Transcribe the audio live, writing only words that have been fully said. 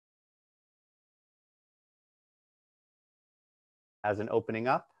As an opening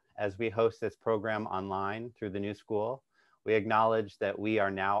up, as we host this program online through the new school, we acknowledge that we are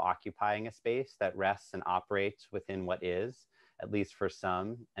now occupying a space that rests and operates within what is, at least for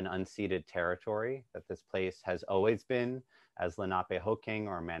some, an unceded territory, that this place has always been, as Lenapehoking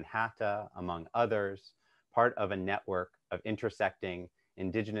or Manhattan, among others, part of a network of intersecting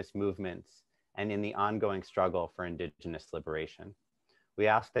Indigenous movements and in the ongoing struggle for Indigenous liberation. We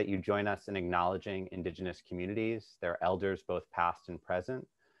ask that you join us in acknowledging Indigenous communities, their elders, both past and present,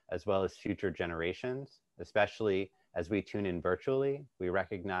 as well as future generations. Especially as we tune in virtually, we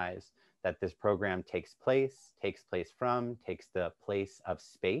recognize that this program takes the place of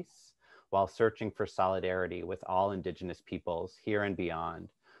space, while searching for solidarity with all Indigenous peoples here and beyond,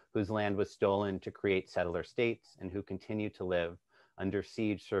 whose land was stolen to create settler states and who continue to live under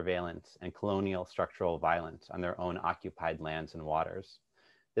siege, surveillance, and colonial structural violence on their own occupied lands and waters.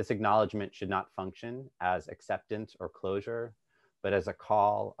 This acknowledgement should not function as acceptance or closure, but as a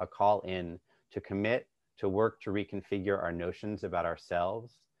call in to commit to work to reconfigure our notions about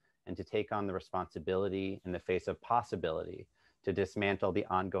ourselves and to take on the responsibility in the face of possibility to dismantle the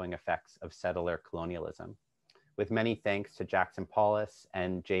ongoing effects of settler colonialism. With many thanks to Jackson Paulus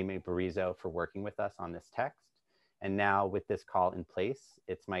and Jamie Barizo for working with us on this text. And now with this call in place,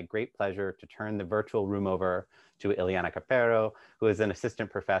 it's my great pleasure to turn the virtual room over to Ileana Capero, who is an assistant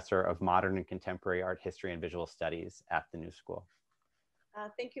professor of modern and contemporary art history and visual studies at the New School.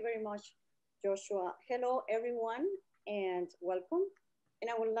 Thank you very much, Joshua. Hello, everyone, and welcome. And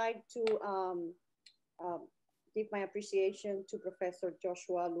I would like to give my appreciation to Professor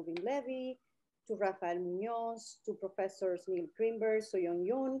Joshua Lubin-Levy, to Rafael Munoz, to Professors Neil Greenberg, Soyoung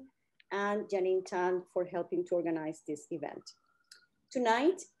Yoon, and Janine Tan for helping to organize this event.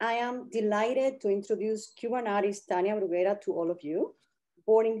 Tonight, I am delighted to introduce Cuban artist Tania Bruguera to all of you.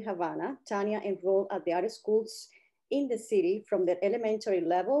 Born in Havana, Tania enrolled at the art schools in the city from the elementary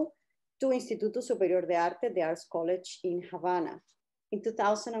level to Instituto Superior de Arte, the Arts College in Havana. In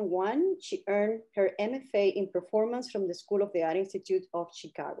 2001, she earned her MFA in performance from the School of the Art Institute of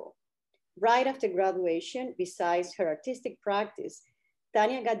Chicago. Right after graduation, besides her artistic practice,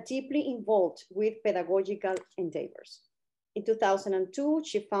 Tania got deeply involved with pedagogical endeavors. In 2002,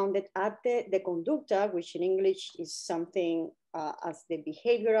 she founded Arte de Conducta, which in English is something as the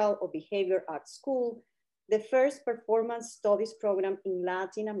behavioral or behavior art school, the first performance studies program in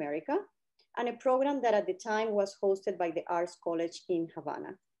Latin America, and a program that at the time was hosted by the Arts College in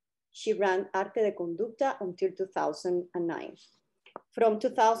Havana. She ran Arte de Conducta until 2009. From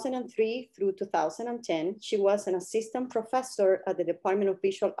 2003 through 2010, she was an assistant professor at the Department of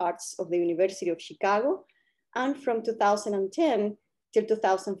Visual Arts of the University of Chicago. And from 2010 till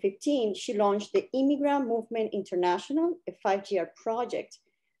 2015, she launched the Immigrant Movement International, a 5-year project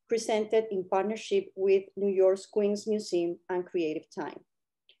presented in partnership with New York's Queens Museum and Creative Time.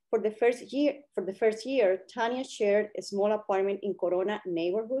 For the first year, Tania shared a small apartment in Corona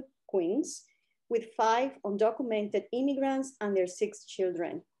neighborhood, Queens, with 5 undocumented immigrants and their 6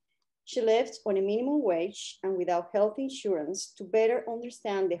 children. She lived on a minimum wage and without health insurance to better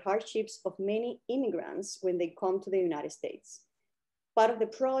understand the hardships of many immigrants when they come to the United States. Part of the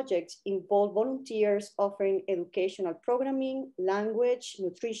project involved volunteers offering educational programming, language,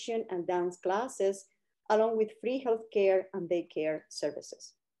 nutrition, and dance classes, along with free healthcare and daycare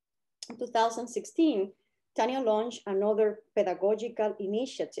services. In 2016, Tania launched another pedagogical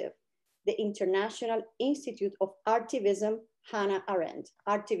initiative, the International Institute of Artivism, Hannah Arendt.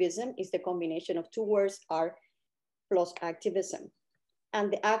 Artivism is the combination of 2 words, art plus activism,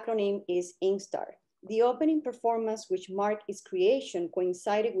 and the acronym is INSTAR. The opening performance, which marked its creation,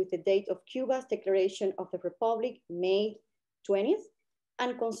 coincided with the date of Cuba's declaration of the Republic, May 20th,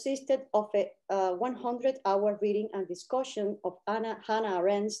 and consisted of a 100-hour reading and discussion of Hannah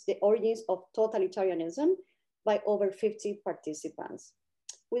Arendt's The Origins of Totalitarianism by over 50 participants.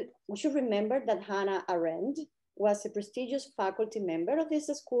 We should remember that Hannah Arendt was a prestigious faculty member of this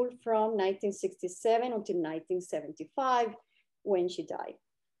school from 1967 until 1975, when she died.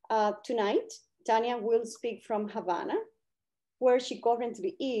 Tonight, Tania will speak from Havana, where she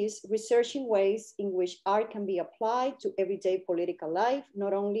currently is, researching ways in which art can be applied to everyday political life,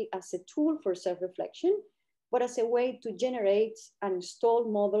 not only as a tool for self-reflection, but as a way to generate and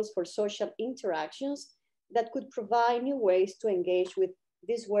install models for social interactions that could provide new ways to engage with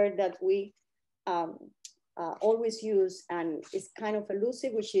this word that we always use and is kind of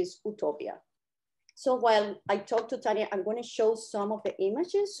elusive, which is utopia. So while I talk to Tania, I'm going to show some of the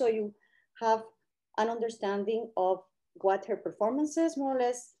images so you have an understanding of what her performances more or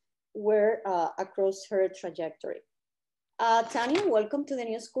less were across her trajectory. Tania, welcome to the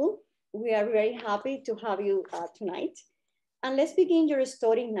New School. We are very happy to have you tonight. And let's begin your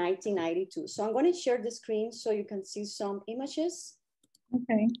story in 1992. So I'm going to share the screen so you can see some images.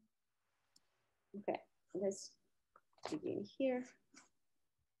 Okay. Okay, let's begin here.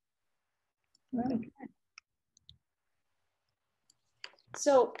 Right.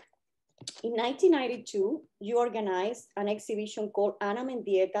 So in 1992, you organized an exhibition called Ana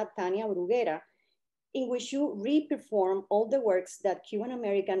Mendieta, Tania Bruguera, in which you re-perform all the works that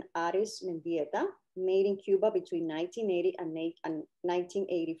Cuban-American artist Mendieta made in Cuba between 1980 and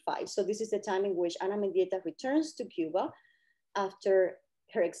 1985. So this is the time in which Ana Mendieta returns to Cuba after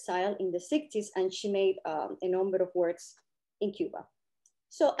her exile in the 60s, and she made a number of works in Cuba.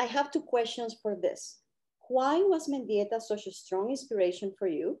 So I have two questions for this. Why was Mendieta such a strong inspiration for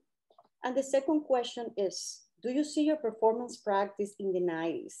you? And the second question is, do you see your performance practice in the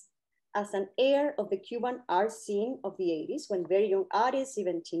 90s as an heir of the Cuban art scene of the 80s, when very young artists,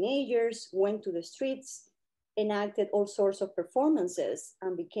 even teenagers, went to the streets, enacted all sorts of performances,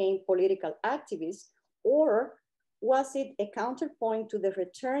 and became political activists? Or was it a counterpoint to the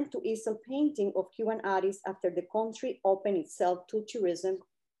return to easel painting of Cuban artists after the country opened itself to tourism,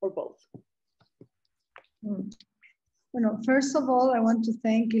 or both? Well, first of all, I want to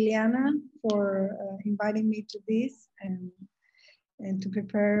thank Ileana for inviting me to this and to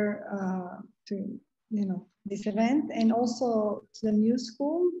prepare this event, and also to the new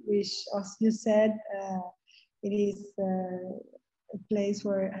school, which, as you said, it is a place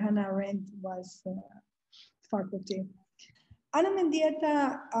where Hannah Arendt was faculty. Ana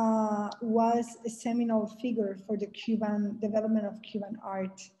Mendieta was a seminal figure for the Cuban development of Cuban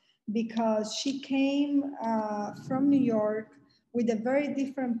art, because she came from New York with a very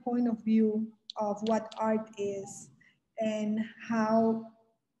different point of view of what art is and how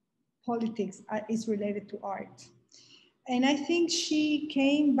politics is related to art. And I think she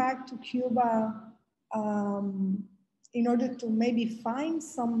came back to Cuba in order to maybe find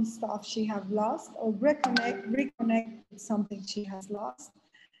some stuff she had lost, or reconnect with something she has lost.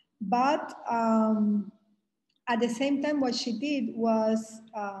 But at the same time, what she did was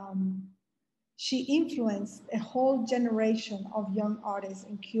she influenced a whole generation of young artists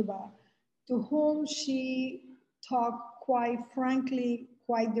in Cuba, to whom she talked quite frankly,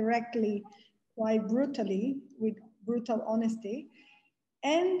 quite directly, quite brutally, with brutal honesty.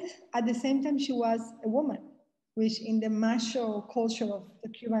 And at the same time, she was a woman, which in the macho culture of the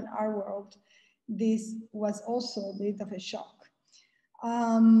Cuban art world, this was also a bit of a shock.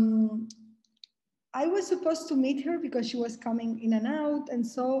 I was supposed to meet her because she was coming in and out, and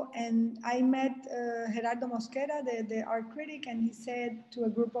I met Gerardo Mosquera, the art critic, and he said to a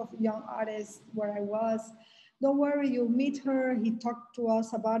group of young artists where I was, don't worry, you'll meet her. He talked to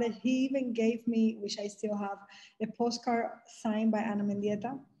us about it. He even gave me, which I still have, a postcard signed by Ana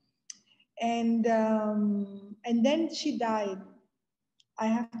Mendieta. And then she died. I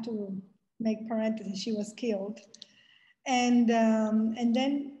have to make parentheses, she was killed. And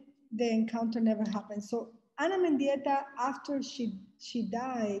then the encounter never happened. So Ana Mendieta, after she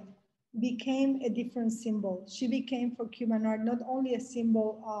died, became a different symbol. She became for Cuban art not only a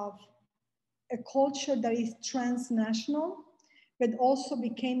symbol of a culture that is transnational, but also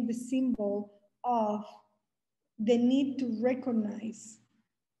became the symbol of the need to recognize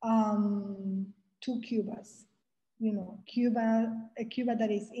two Cubas. You know, a Cuba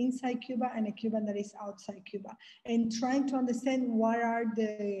that is inside Cuba and a Cuba that is outside Cuba, and trying to understand what are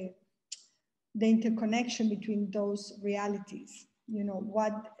the interconnection between those realities. You know,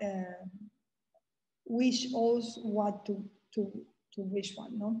 what which owes what to which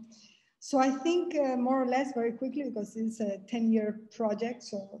one, no? So I think more or less very quickly, because it's a 10-year project,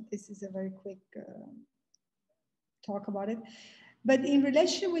 so this is a very quick talk about it. But in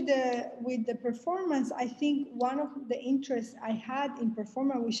relation with the performance, I think one of the interests I had in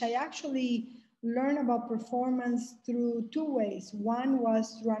performance, which I actually learned about performance through two ways. One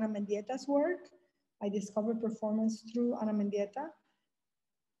was through Ana Mendieta's work. I discovered performance through Ana Mendieta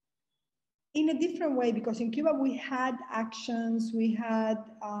in a different way, because in Cuba we had actions, we had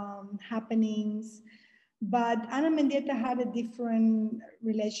happenings, but Ana Mendieta had a different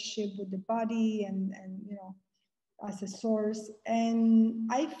relationship with the body and you know, as a source. And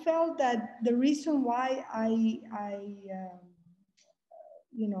I felt that the reason why I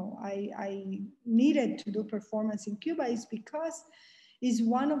needed to do performance in Cuba is because it's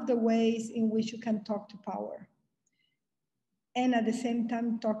one of the ways in which you can talk to power and at the same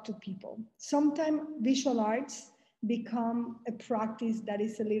time talk to people. Sometimes visual arts become a practice that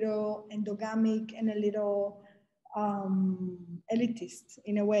is a little endogamic and a little elitist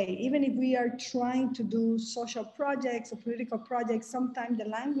in a way. Even if we are trying to do social projects or political projects, sometimes the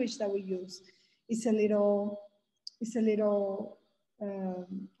language that we use is a little it's a little, I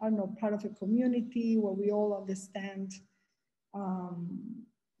don't know, part of a community where we all understand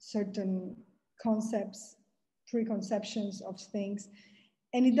certain concepts, preconceptions of things,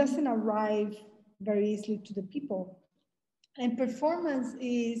 and it doesn't arrive very easily to the people. And performance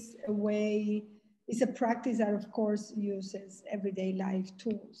is a way, is a practice that of course uses everyday life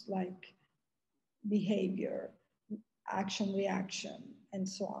tools like behavior, action, reaction, and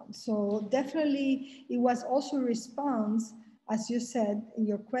so on. So definitely it was also a response, as you said in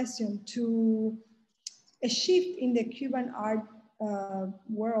your question, to a shift in the Cuban art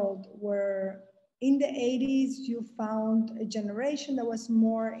world, where in the 80s you found a generation that was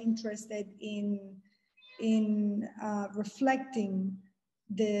more interested in reflecting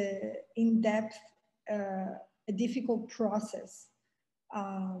the in-depth, a difficult process,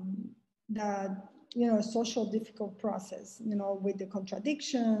 that, you know, a social difficult process, you know, with the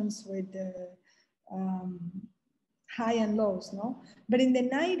contradictions, with the high and lows, no? But in the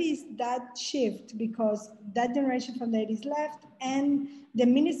 90s, that shift, because that generation from the 80s left, and the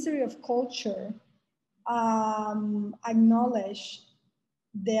Ministry of Culture acknowledged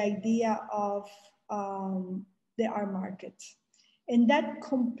the idea of the art market. And that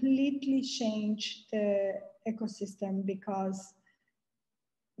completely changed the ecosystem, because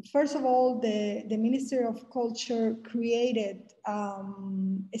first of all, the Ministry of Culture created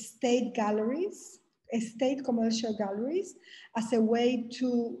state galleries, state commercial galleries, as a way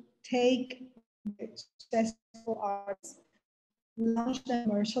to take successful arts, launch them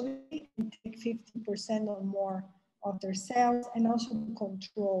commercially, and take 50% or more of their sales, and also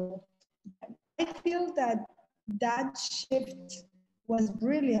control them. I feel that that shift was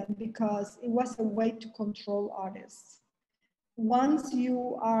brilliant because it was a way to control artists. Once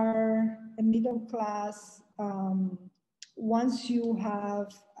you are a middle class, once you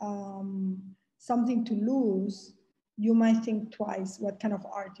have something to lose, you might think twice what kind of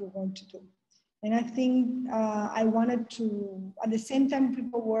art you're going to do. And I think I wanted to, at the same time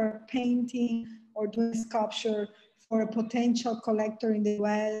people were painting or doing sculpture for a potential collector in the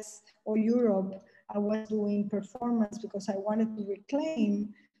US or Europe, I was doing performance because I wanted to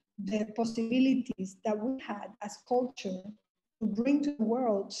reclaim the possibilities that we had as culture to bring to the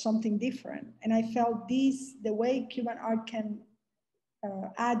world something different. And I felt this, the way Cuban art can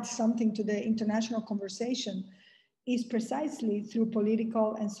add something to the international conversation, is precisely through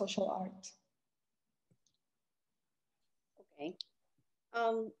political and social art. Okay.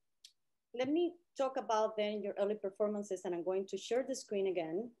 Let me talk about then your early performances, and I'm going to share the screen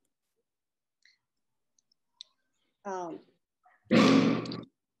again.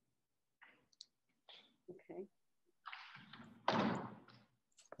 Okay.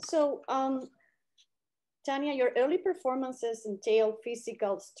 So, Tania, your early performances entail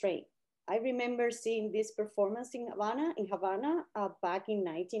physical strain. I remember seeing this performance in Havana, back in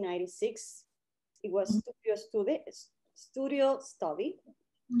 1996. It was studio study,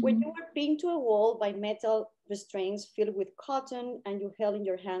 where you were pinned to a wall by metal restraints filled with cotton, and you held in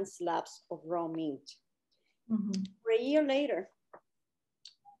your hands slabs of raw meat. For a year later,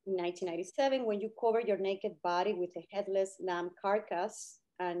 in 1997, when you covered your naked body with a headless lamb carcass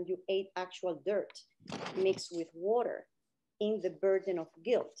and you ate actual dirt mixed with water in the burden of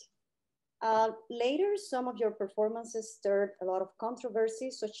guilt. Later, some of your performances stirred a lot of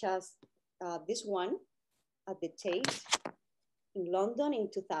controversy, such as this one at the Tate in London in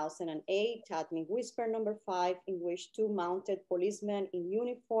 2008, Tatming Whisper #5, in which 2 mounted policemen in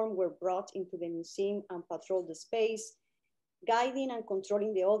uniform were brought into the museum and patrolled the space, guiding and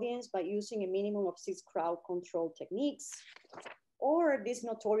controlling the audience by using a minimum of 6 crowd control techniques. Or this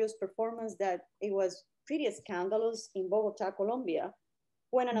notorious performance that it was pretty scandalous in Bogota, Colombia,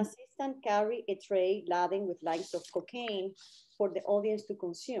 when an assistant carried a tray laden with lines of cocaine for the audience to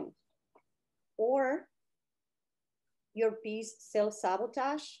consume. Or your piece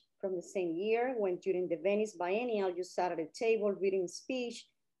Self-Sabotage from the same year, when during the Venice Biennial, you sat at a table reading a speech,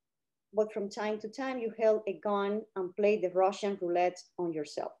 but from time to time you held a gun and played the Russian roulette on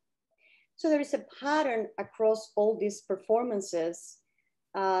yourself. So there is a pattern across all these performances.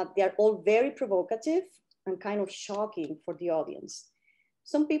 They are all very provocative and kind of shocking for the audience.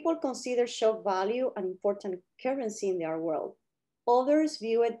 Some people consider shock value an important currency in their world. Others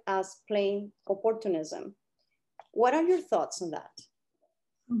view it as plain opportunism. What are your thoughts on that?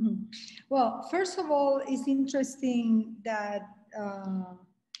 Well, first of all, it's interesting that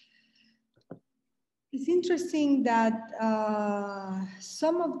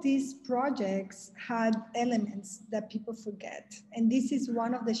some of these projects had elements that people forget. And this is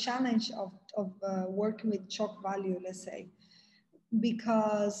one of the challenges of working with shock value, let's say.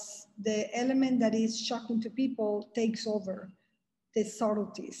 because the element that is shocking to people takes over the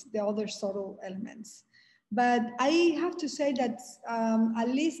subtleties, the other subtle elements. But I have to say that at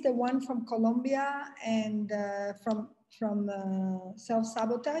least the one from Colombia and from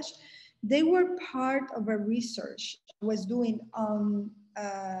self-sabotage, they were part of a research I was doing on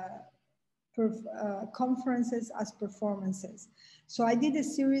conferences as performances. So I did a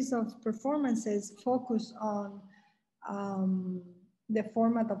series of performances focused on the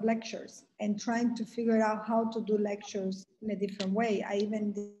format of lectures and trying to figure out how to do lectures in a different way. I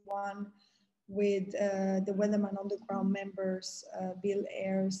even did one with the Weatherman Underground members, Bill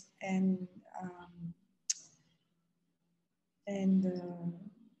Ayers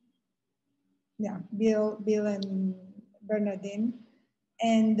Bill and Bernardine.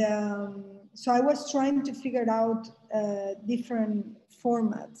 And so I was trying to figure out different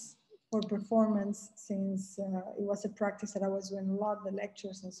formats for performance, since it was a practice that I was doing a lot, the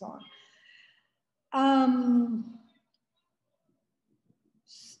lectures and so on.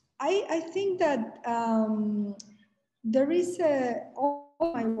 I think that there is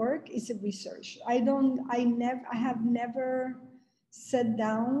all my work is a research. I have never sat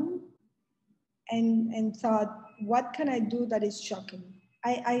down and thought, what can I do that is shocking?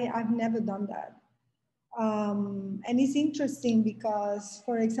 I've never done that. And it's interesting because,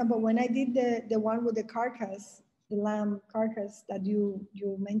 for example, when I did the one with the carcass, the lamb carcass that you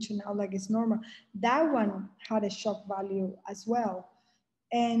mentioned now, like it's normal, that one had a shock value as well.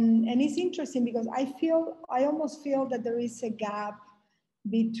 And it's interesting because I almost feel that there is a gap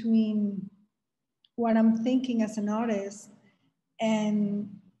between what I'm thinking as an artist and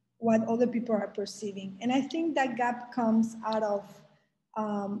what other people are perceiving. And I think that gap comes out of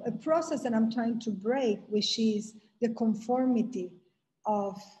a process that I'm trying to break, which is the conformity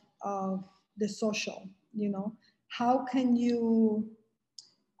of the social. You know, how can you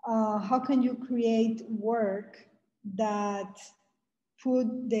create work that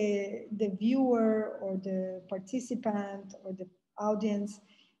put the viewer or the participant or the audience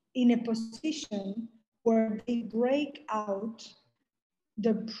in a position where they break out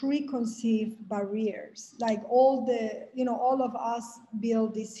the preconceived barriers, like all of us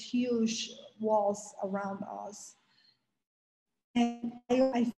build these huge walls around us. And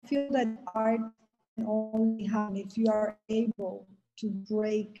I feel that art can only happen if you are able to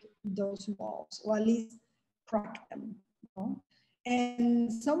break those walls, or at least crack them. You know? And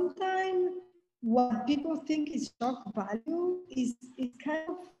sometimes what people think is shock value is kind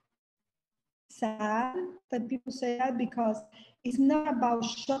of sad that people say that, because it's not about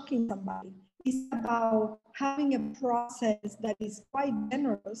shocking somebody. It's about having a process that is quite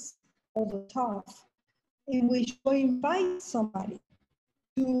generous, although tough, in which you invite somebody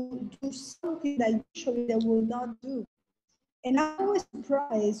to do something that usually they will not do. And I'm always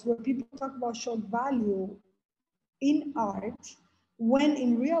surprised when people talk about shock value in art, when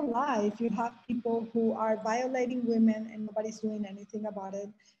in real life you have people who are violating women and nobody's doing anything about it,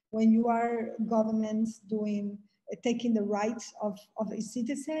 when you are governments taking the rights of a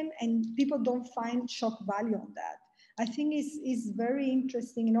citizen, and people don't find shock value on that. I think it's very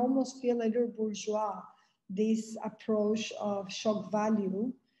interesting and almost feel a little bourgeois, this approach of shock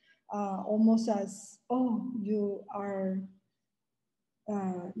value, almost as, oh, you are,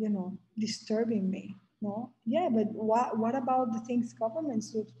 disturbing me. No, yeah, but what about the things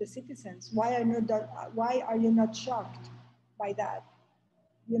governments do to the citizens? Why are you not shocked by that?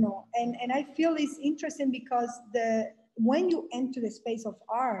 You know, and I feel it's interesting because when you enter the space of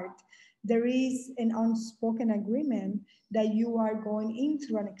art, there is an unspoken agreement that you are going in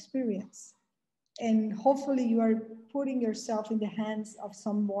through an experience, and hopefully you are putting yourself in the hands of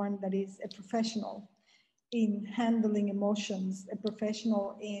someone that is a professional in handling emotions, a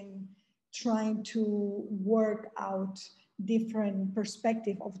professional in trying to work out different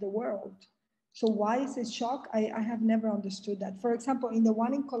perspective of the world. So why is it shock? I have never understood that. For example, in the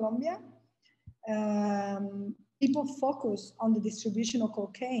one in Colombia, people focus on the distribution of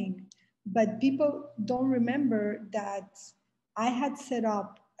cocaine, but people don't remember that I had set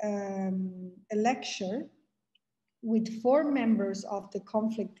up a lecture with 4 members of the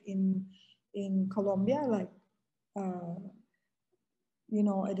conflict in Colombia, like, a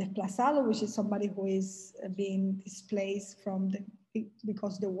desplazado, which is somebody who is being displaced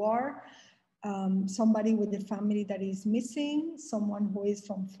because the war, somebody with a family that is missing, someone who is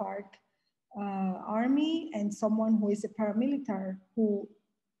from FARC army, and someone who is a paramilitary who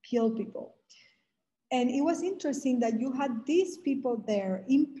killed people. And it was interesting that you had these people there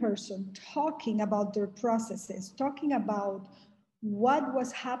in person talking about their processes, talking about what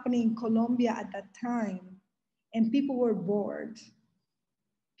was happening in Colombia at that time, and people were bored.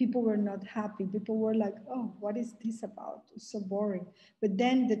 people were not happy. People were like, oh, what is this about? It's so boring. But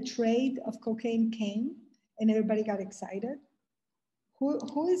then the trade of cocaine came and everybody got excited.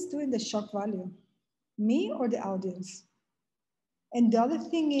 Who is doing the shock value? Me or the audience? And the other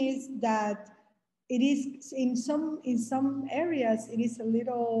thing is that it is in some areas, it is a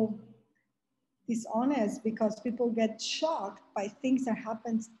little dishonest because people get shocked by things that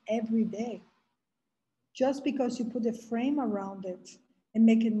happens every day. Just because you put a frame around it and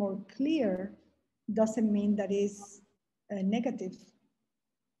make it more clear doesn't mean that is negative.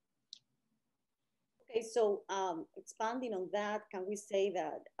 Okay, so expanding on that, can we say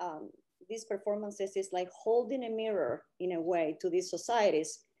that these performances is like holding a mirror in a way to these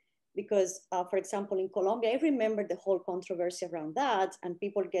societies? Because, for example, in Colombia, I remember the whole controversy around that, and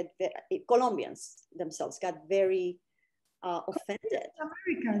people Colombians themselves got very offended.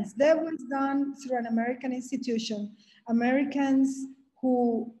 Americans, that was done through an American institution. Americans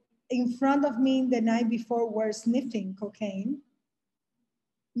who, in front of me the night before, were sniffing cocaine,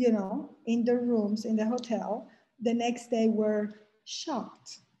 you know, in their rooms in the hotel. The next day were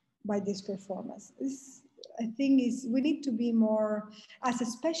shocked by this performance. I think we need to be more, as a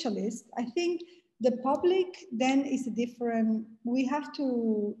specialist, I think the public then is a different, we have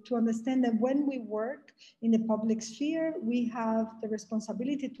to understand that when we work in the public sphere, we have the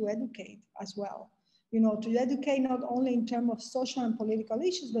responsibility to educate as well. You know, to educate not only in terms of social and political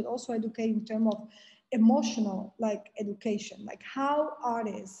issues, but also educate in terms of emotional, like education, like how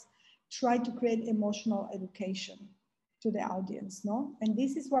artists try to create emotional education to the audience, no? And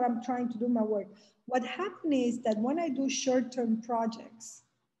this is what I'm trying to do in my work. What happened is that when I do short-term projects,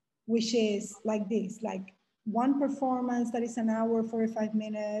 which is like this, like one performance that is an hour, 45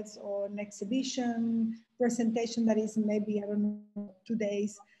 minutes, or an exhibition presentation that is maybe, I don't know, 2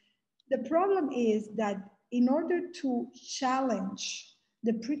 days. The problem is that in order to challenge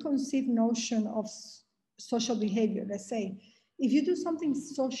the preconceived notion of social behavior, let's say, if you do something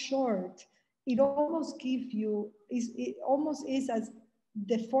so short, it almost gives you, it almost is as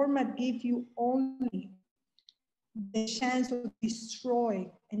the format gives you only the chance to destroy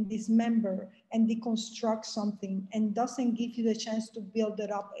and dismember and deconstruct something, and doesn't give you the chance to build it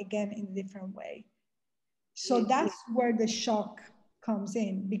up again in a different way. So that's where the shock comes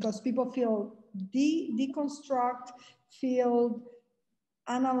in, because people feel deconstruct, feel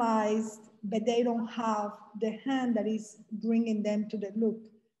analyzed, but they don't have the hand that is bringing them to the look.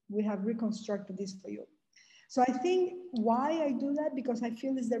 We have reconstructed this for you. So I think why I do that, because I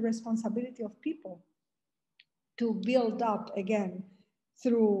feel it's the responsibility of people to build up again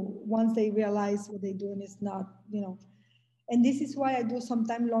through, once they realize what they're doing is not, you know. And this is why I do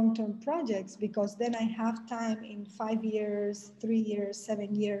sometimes long-term projects, because then I have time in 5 years, 3 years,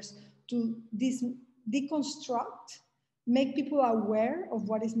 7 years to deconstruct, make people aware of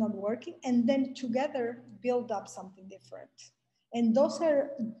what is not working, and then together build up something different. And those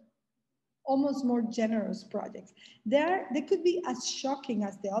are almost more generous projects. They could be as shocking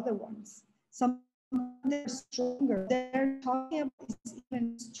as the other ones. Some they're stronger. They're talking about is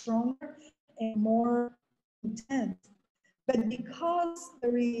even stronger and more intense. But because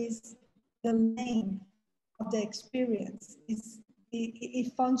there is the length of the experience,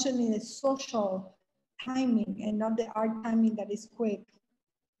 it functions in a social timing and not the art timing that is quick,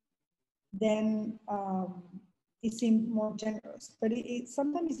 then it seems more generous. But it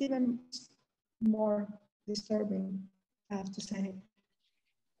sometimes is even more disturbing, I have to say.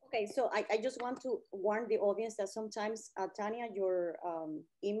 Okay, so I just want to warn the audience that sometimes, Tania, your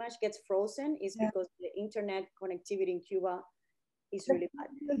image gets frozen is because the internet connectivity in Cuba is really bad.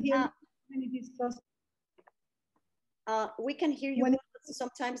 We can hear you, but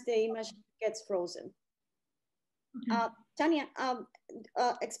sometimes the image gets frozen. Tania,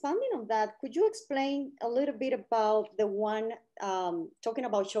 expanding on that, could you explain a little bit about the one, talking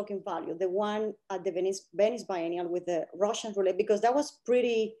about shocking value, the one at the Venice Biennial with the Russian roulette, because that was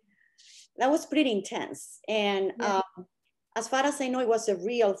pretty intense. And as far as I know, it was a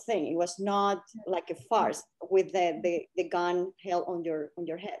real thing. It was not like a farce with the gun held on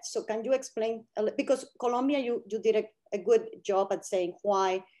your head. So can you explain, because Colombia, you did a good job at saying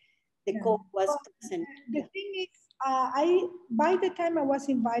why the code was present. The thing is, by the time I was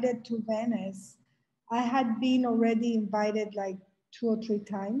invited to Venice, I had been already invited like 2 or 3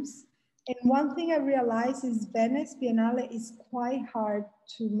 times. And one thing I realized is Venice Biennale is quite hard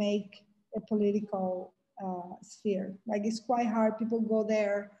to make a political sphere. Like it's quite hard. People go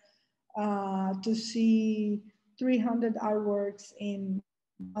there to see 300 artworks in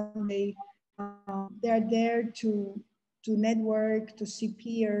one day. They're there to network, to see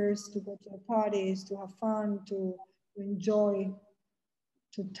peers, to go to parties, to have fun, to enjoy.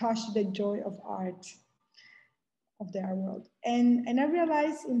 to touch the joy of art, of the art world. And I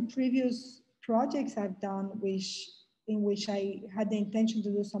realized in previous projects I've done, in which I had the intention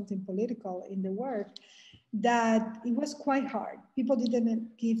to do something political in the work, that it was quite hard. People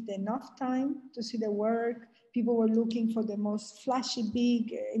didn't give enough time to see the work. People were looking for the most flashy,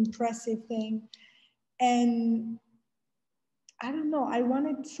 big, impressive thing. And I don't know, I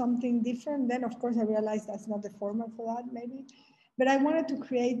wanted something different. Then of course I realized that's not the format for that maybe, but I wanted to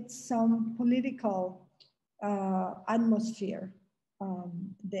create some political atmosphere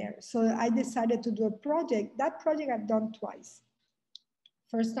there. So I decided to do a project. That project I've done twice.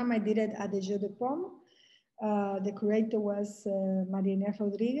 First time I did it at the Jeu de Paume. The curator was Marina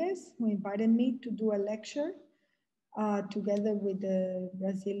Rodriguez, who invited me to do a lecture together with the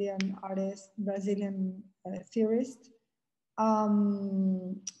Brazilian artist, Brazilian theorist.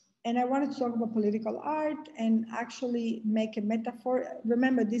 And I wanted to talk about political art and actually make a metaphor.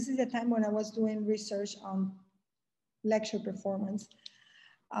 Remember, this is the time when I was doing research on lecture performance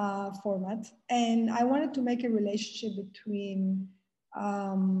format. And I wanted to make a relationship between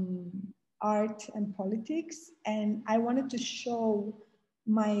art and politics. And I wanted to show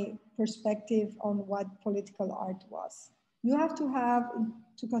my perspective on what political art was. You have to have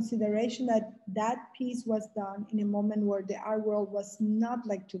to consideration that that piece was done in a moment where the art world was not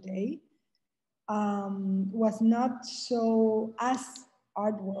like today, was not so, as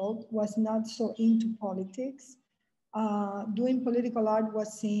art world, was not so into politics. Doing political art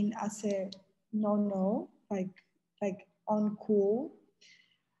was seen as a no, like uncool.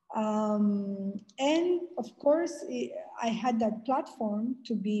 And of course, I had that platform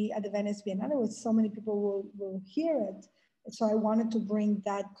to be at the Venice Biennale with so many people will hear it. So I wanted to bring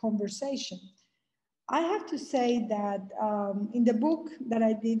that conversation. I have to say that in the book that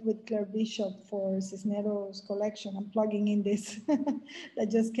I did with Claire Bishop for Cisneros collection, I'm plugging in this that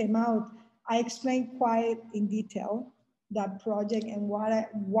just came out, I explained quite in detail that project and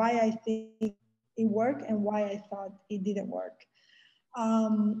why I think it worked and why I thought it didn't work.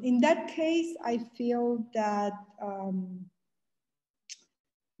 In that case, I feel that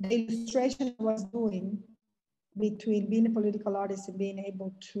the illustration I was doing between being a political artist and being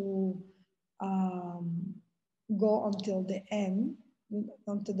able to go until the end,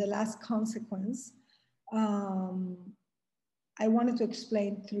 until the last consequence, I wanted to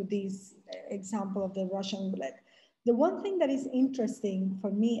explain through this example of the Russian roulette. The one thing that is interesting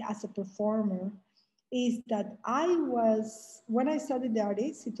for me as a performer is that when I studied the Art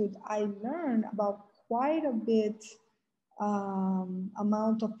Institute, I learned about quite a bit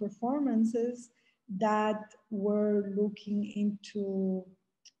amount of performances that were looking into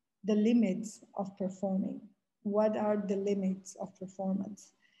the limits of performing. What are the limits of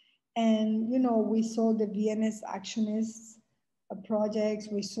performance? And, you know, we saw the Viennese Actionists projects.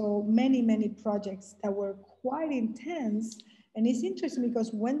 We saw many projects that were quite intense. And it's interesting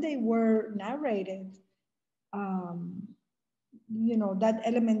because when they were narrated, you know, that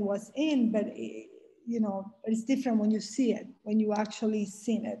element was in, but you know, it's different when you see it, when you actually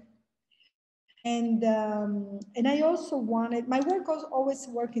seen it. And I also wanted, my work always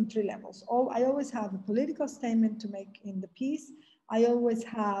work in three levels. I always have a political statement to make in the piece. I always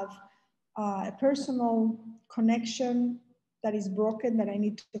have a personal connection that is broken that I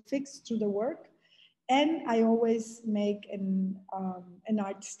need to fix through the work. And I always make an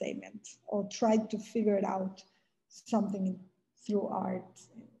art statement or try to figure it out something through art,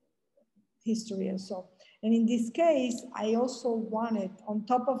 history and so. And in this case, I also wanted, on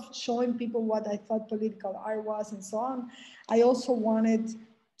top of showing people what I thought political art was and so on, I also wanted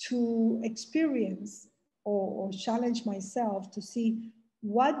to experience or challenge myself to see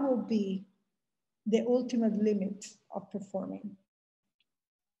what will be the ultimate limit of performing.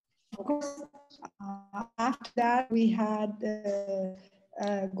 Of course, after that, we had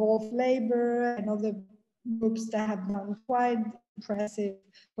Golf Labor and other groups that have done quite impressive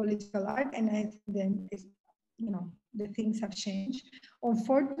political art, and I think then, you know, the things have changed.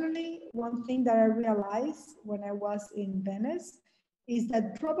 Unfortunately, one thing that I realized when I was in Venice is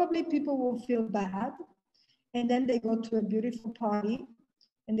that probably people will feel bad, and then they go to a beautiful party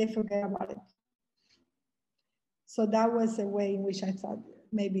and they forget about it. So that was a way in which I thought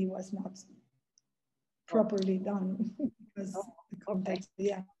maybe it was not properly done because the context,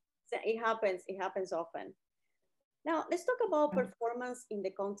 yeah. So it happens often. Now, let's talk about performance in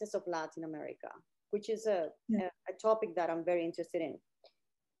the context of Latin America, which is a topic that I'm very interested in.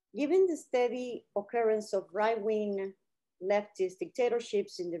 Given the steady occurrence of right-wing leftist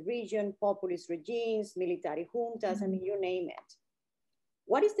dictatorships in the region, populist regimes, military juntas, I mean, you name it.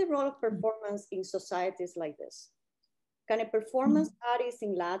 What is the role of performance in societies like this? Can a performance artist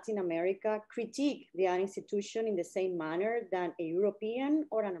in Latin America critique the art institution in the same manner than a European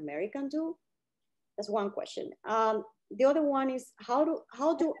or an American do? That's one question. The other one is how do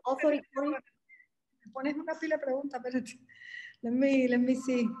authoritarian... Pones una pila de preguntas, espérate. Let me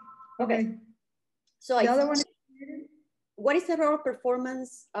see. Okay. So the other one is... what is the role of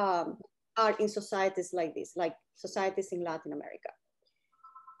performance art in societies like this, like societies in Latin America?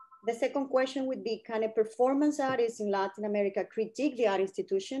 The second question would be, can a performance artist in Latin America critique the art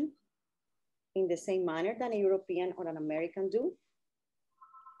institution in the same manner than a European or an American do?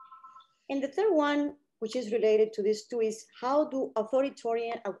 And the third one, which is related to these two, is how do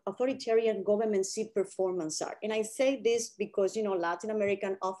authoritarian governments see performance art? And I say this because, you know, Latin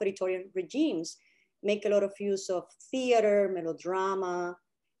American authoritarian regimes make a lot of use of theater, melodrama,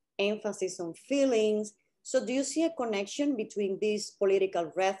 emphasis on feelings. So do you see a connection between this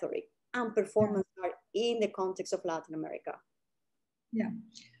political rhetoric and performance art in the context of Latin America? Yeah,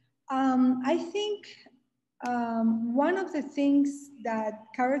 I think one of the things that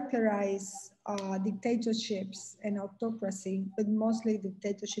characterize dictatorships and autocracy, but mostly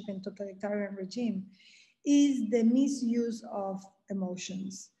dictatorship and totalitarian regime, is the misuse of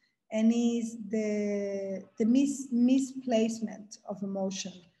emotions and is the misplacement of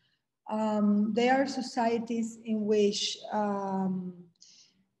emotion. There are societies in which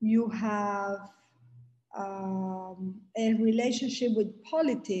you have a relationship with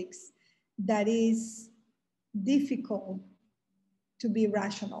politics that is difficult to be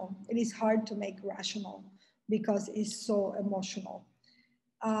rational. It is hard to make rational because it's so emotional.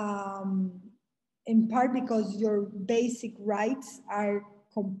 In part because your basic rights are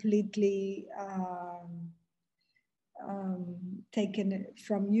completely taken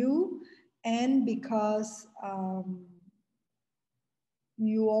from you, and because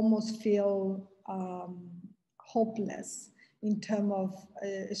you almost feel hopeless in terms of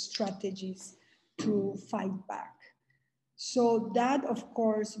strategies to fight back. So that, of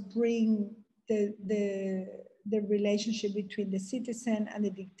course, bring the relationship between the citizen and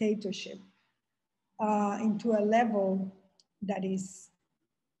the dictatorship into a level that is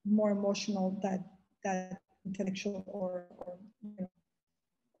more emotional than intellectual or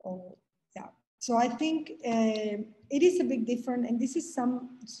yeah. So I think it is a big difference, and this is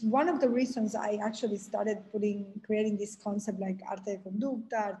one of the reasons I actually started creating this concept like arte de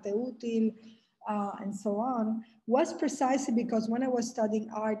conducta, arte útil, and so on, was precisely because when I was studying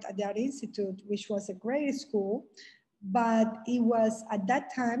art at the Art Institute, which was a great school, but it was at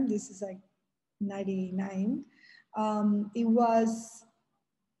that time, this is like 99,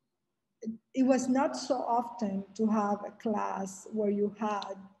 it was not so often to have a class where you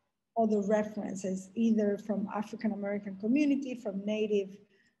had other references, either from African American community, from Native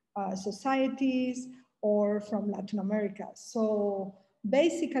societies, or from Latin America. So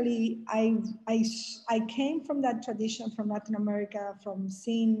basically, I came from that tradition from Latin America, from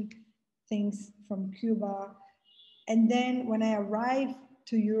seeing things from Cuba. And then when I arrived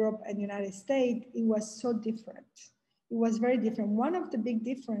to Europe and United States, it was so different. It was very different. One of the big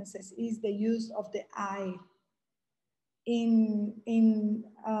differences is the use of the I. In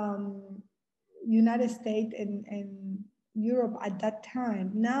United States and Europe at that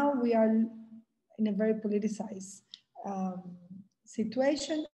time, now we are in a very politicized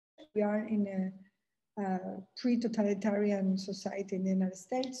situation. We are in a pre-totalitarian society in the United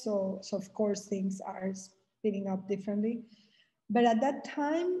States, so of course things are speeding up differently. But at that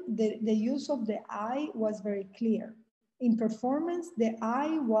time, the use of the I was very clear. In performance, the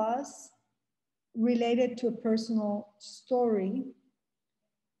I was related to a personal story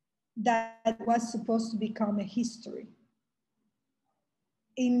that was supposed to become a history.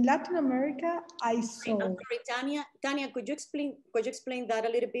 In Latin America, I saw... I'm sorry, Tania, could you explain that a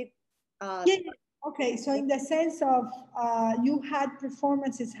little bit? Yeah, okay, so in the sense of you had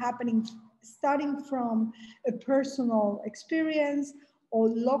performances happening starting from a personal experience or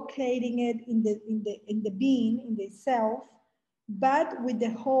locating it in the being, in the self, but with the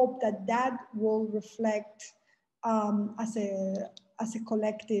hope that that will reflect as a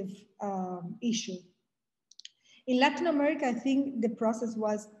collective issue. In Latin America, I think the process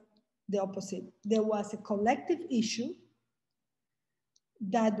was the opposite. There was a collective issue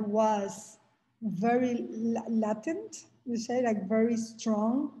that was very latent, you say, like very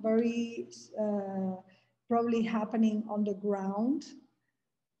strong, very probably happening on the ground,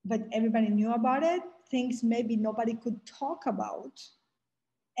 but everybody knew about it, things maybe nobody could talk about.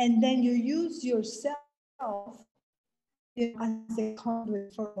 And then you use yourself as a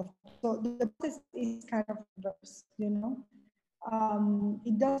conduit for, so the process is kind of reverse, you know?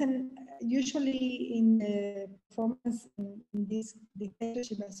 It doesn't, usually in the performance in this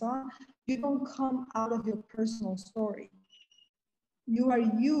dictatorship and so on, you don't come out of your personal story. You are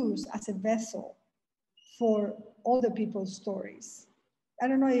used as a vessel for other people's stories. I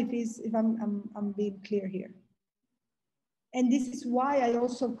don't know if I'm being clear here. And this is why I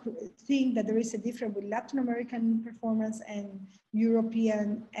also think that there is a difference with Latin American performance and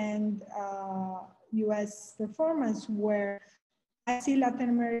European and US performance, where I see Latin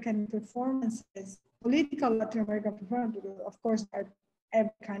American performances, political Latin American performance, of course, there are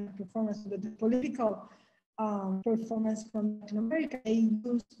every kind of performance, but the political performance from Latin America, they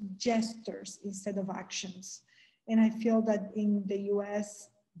use gestures instead of actions. And I feel that in the US,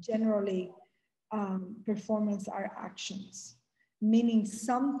 generally, performance are actions, meaning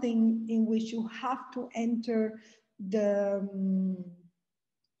something in which you have to enter the,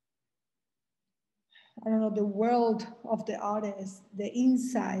 I don't know, the world of the artist, the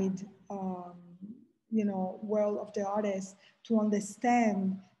inside, world of the artist to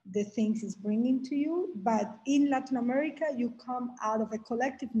understand the things it's bringing to you. But in Latin America, you come out of a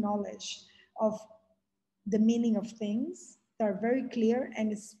collective knowledge of the meaning of things that are very clear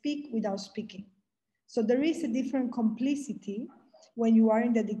and speak without speaking. So there is a different complicity when you are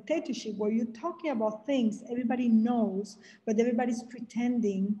in the dictatorship, where you're talking about things everybody knows, but everybody's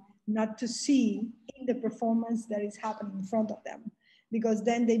pretending not to see in the performance that is happening in front of them, because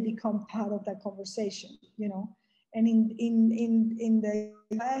then they become part of that conversation, And in the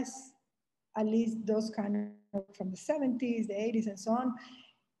US, at least those kind of from the 70s, the 80s, and so on,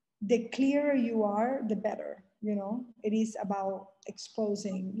 the clearer you are, the better. It is about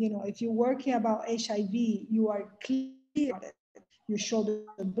exposing. If you're working about HIV, you are clear about it. You show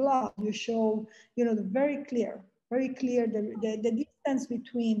the blood, you show, the very clear, the distance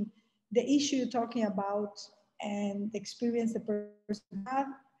between the issue you're talking about and the experience the person have,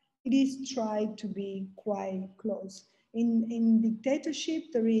 it is tried to be quite close. In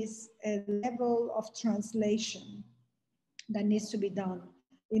dictatorship, there is a level of translation that needs to be done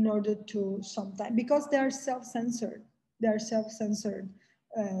in order to sometimes, because they are self-censored,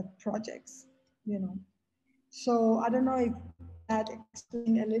 projects, So I don't know if that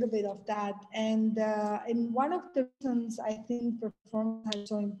explained a little bit of that. And one of the reasons I think performance is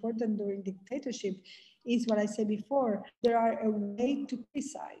so important during dictatorship is what I said before. There are a way to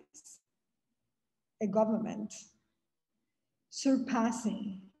criticize a government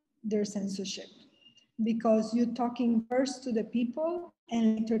surpassing their censorship, because you're talking first to the people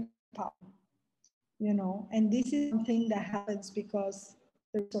and later to power, and this is something that happens because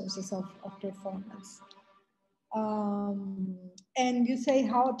the resources of performance. And you say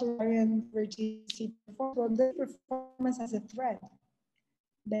how authoritarian regimes see performance. Well, they performance as a threat.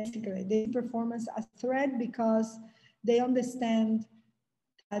 Basically, they see performance as a threat because they understand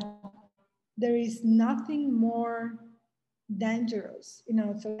that there is nothing more dangerous in an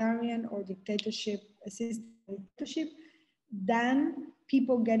authoritarian or dictatorship, a system of dictatorship, than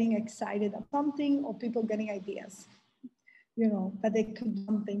people getting excited about something or people getting ideas, that they could do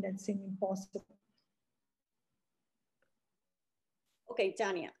something that seemed impossible. Okay,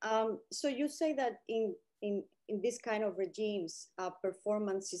 Tania. So you say that in this kind of regimes,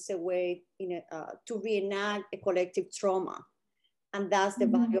 performance is a way to reenact a collective trauma. And that's the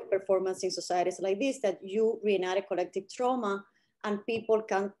value of performance in societies like this, that you reenact a collective trauma and people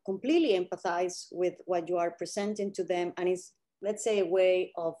can completely empathize with what you are presenting to them. And it's, let's say, a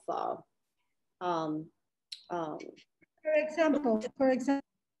way of... For example,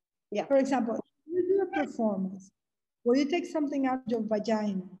 yeah. For example, you do a performance where you take something out of your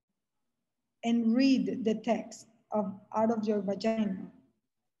vagina and read the text out of your vagina,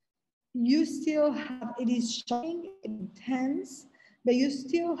 you still have, it is shocking, intense, but you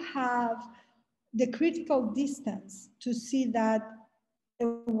still have the critical distance to see that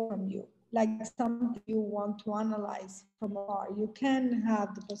from you, like something you want to analyze from afar. You can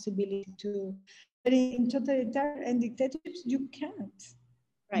have the possibility to, but in totalitarian and dictatorships, you can't.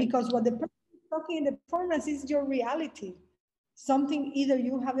 Right. Because what the person is talking in the performance is your reality. Something either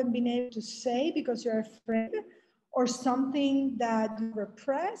you haven't been able to say because you're afraid, or something that you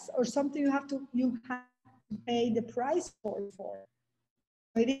repress, or something you have to pay the price for.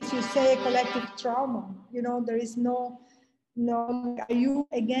 It is, you say, a collective trauma. There is no, are you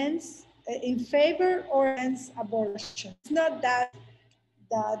against, in favor or against abortion? It's not that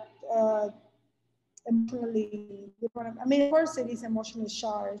emotionally different. I mean, of course, it is emotionally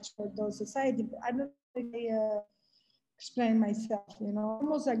charged for those society, but I don't really explain myself,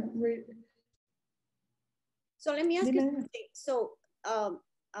 almost like. So let me ask you something. So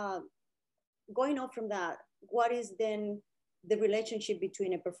going on from that, what is then the relationship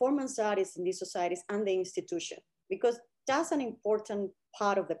between a performance artist in these societies and the institution, because that's an important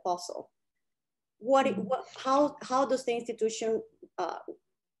part of the puzzle. How does the institution,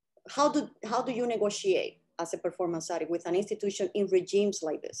 how do you negotiate as a performance artist with an institution in regimes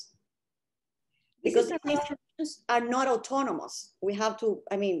like this? Because these institutions are not autonomous. We have to,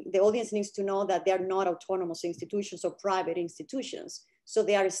 I mean, the audience needs to know that they are not autonomous institutions or private institutions. So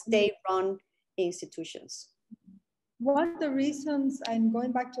they are state-run institutions. One of the reasons, I'm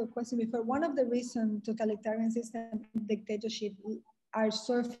going back to a question before, one of the reasons totalitarian system and dictatorship are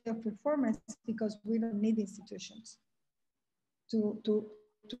so few of performance because we don't need institutions to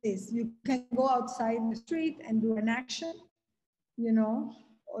this. You can go outside the street and do an action, you know,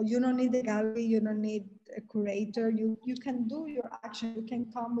 or you don't need a gallery, you don't need a curator. You can do your action. You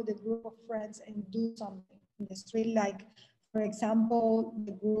can come with a group of friends and do something in the street. Like, for example,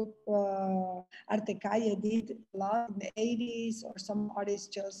 the group Arte Calle did a lot in the 80s, or some artists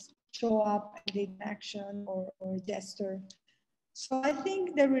just show up and did action or gesture. So I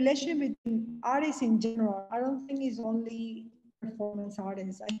think the relation between artists in general, I don't think is only performance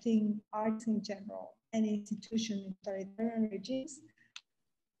artists. I think arts in general and institutions in totalitarian regimes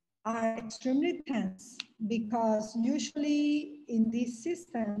are extremely tense, because usually in these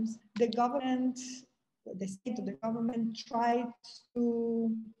systems, the government, the state or the government tries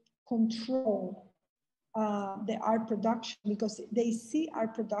to control the art production, because they see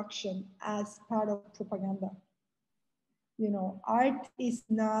art production as part of propaganda. You know, art is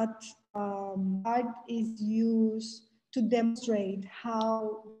not, art is used to demonstrate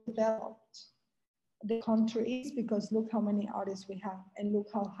how developed the country is, because look how many artists we have, and look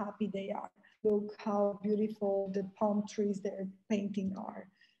how happy they are. Look how beautiful the palm trees they're painting are,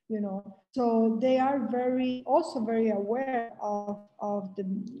 you know. So they are also very aware of the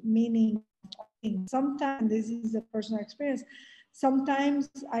meaning of things. Sometimes, this is a personal experience, sometimes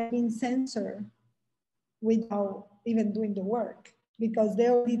I've been censored without even doing the work, because they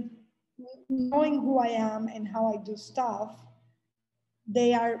already, knowing who I am and how I do stuff,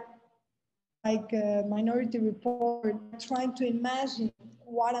 they are like a Minority Report, trying to imagine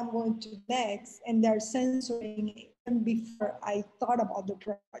what I'm going to do next, and they're censoring it even before I thought about the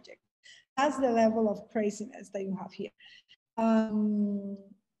project. That's the level of craziness that you have here.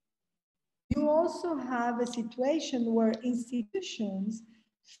 You also have a situation where institutions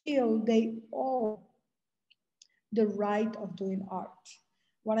feel they owe the right of doing art.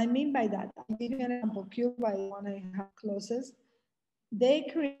 What I mean by that, I'll give you an example. Cuba, one I have closest. They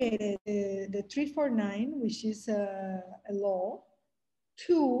created the 349, which is a law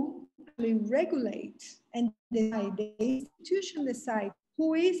to regulate and decide, the institution decide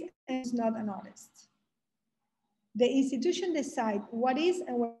who is and who's not an artist. The institution decide what is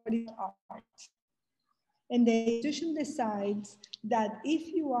and what is art. And the institution decides that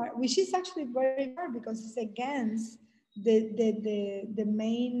if you are, which is actually very hard because it's against the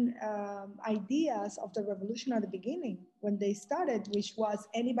main ideas of the revolution at the beginning when they started, which was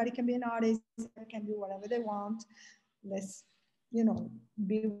anybody can be an artist, can do whatever they want. Let's, you know,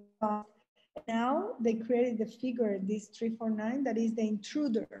 be fun. Now they created the figure, this 349, that is the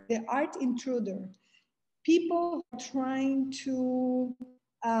intruder, the art intruder. People are trying to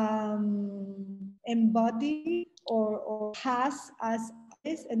embody or pass as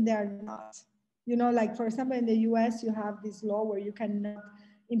artists, and they're not. You know, like for example, in the US, you have this law where you cannot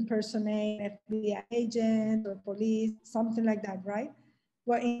impersonate an FBI agent or police, something like that, right?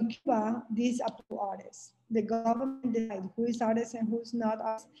 But in Cuba, these applies to artists. The government decides who is artist and who's not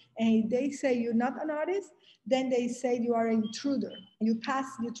artist. And if they say you're not an artist, then they say you are an intruder. You're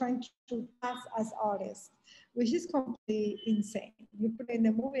trying to pass as artist, which is completely insane. You put it in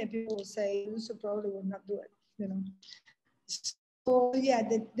the movie and people will say, you so probably will not do it, you know. So yeah,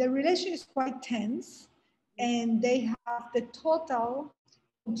 the relation is quite tense, and they have the total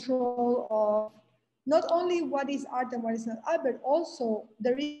control of not only what is art and what is not art, but also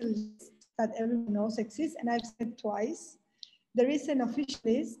there is a list that everyone knows exists, and I've said twice. There is an official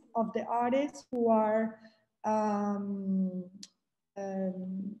list of the artists who are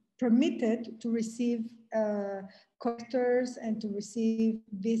permitted to receive collectors and to receive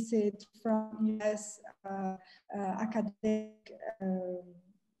visits from US academic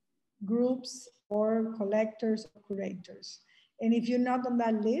groups or collectors or curators. And if you're not on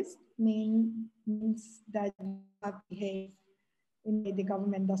that list, means that you have behaved in a way the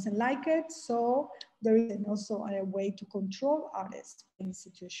government doesn't like it. So there is also a way to control artists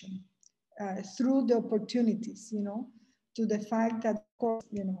institution through the opportunities, you know, to the fact that, of course,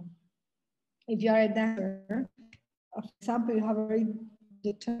 you know, if you are a dancer, for example, you have a very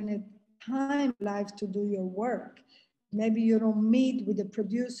determined time in life to do your work. maybe you don't meet with the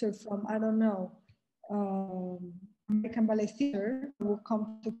producer from, I don't know, American Ballet Theater, who will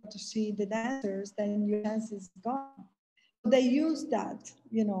come to see the dancers, then your chance is gone. They use that,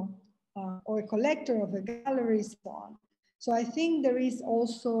 you know, or a collector of a gallery, so on. So I think there is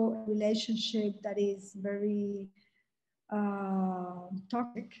also a relationship that is very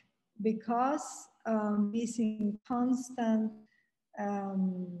toxic, because it's in constant,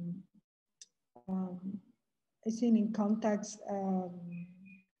 it's in context,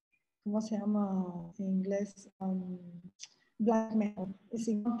 ¿cómo se llama en inglés? Blackmail. It's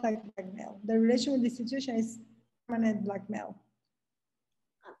in contact blackmail. The relation with the institution is permanent blackmail.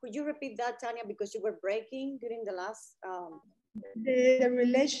 Could you repeat that, Tania, because you were breaking during the last... The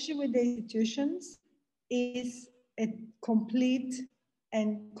relationship with the institutions is a complete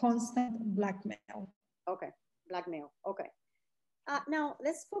and constant blackmail. Okay, blackmail, okay. Now,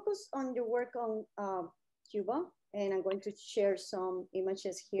 let's focus on your work on Cuba, and I'm going to share some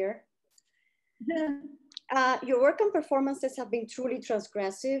images here. Your work and performances have been truly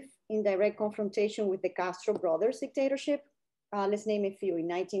transgressive in direct confrontation with the Castro brothers' dictatorship. Let's name a few. In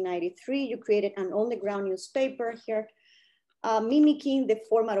 1993, you created an on-the-ground newspaper here, mimicking the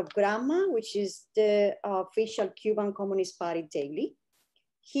format of Gramma, which is the official Cuban Communist Party daily.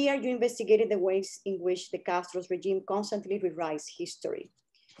 Here, you investigated the ways in which the Castro's regime constantly rewrites history.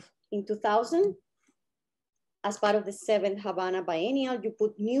 In 2000, as part of the 7th Havana Biennial, you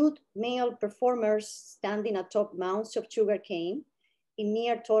put nude male performers standing atop mounds of sugarcane in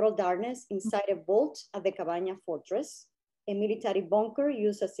near total darkness inside a vault at the Cabaña Fortress, a military bunker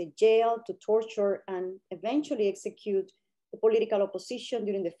used as a jail to torture and eventually execute the political opposition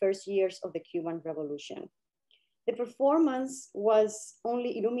during the first years of the Cuban Revolution. The performance was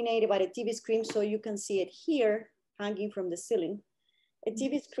only illuminated by a TV screen, so you can see it here, hanging from the ceiling. A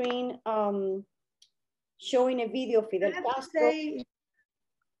TV screen showing a video of Fidel Castro.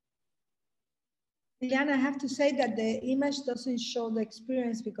 Liliana, I have to say that the image doesn't show the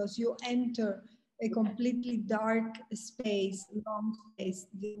experience, because you enter a completely dark space, long space.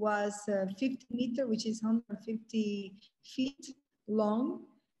 It was 50 meters, which is 150 feet long,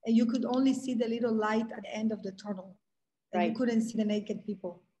 and you could only see the little light at the end of the tunnel. And you couldn't see the naked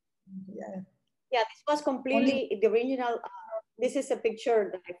people. Yeah, this was completely the original. This is a picture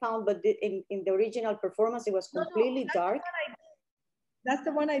that I found, but in the original performance, it was completely dark. That's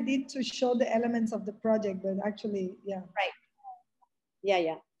the one I did to show the elements of the project, but actually, yeah. Right.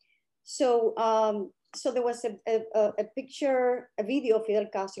 Yeah. So, so there was a picture, a video of Fidel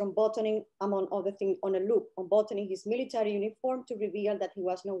Castro unbuttoning, among other things, on a loop, unbuttoning his military uniform to reveal that he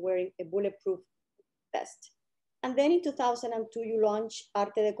was not wearing a bulletproof vest. And then in 2002, you launched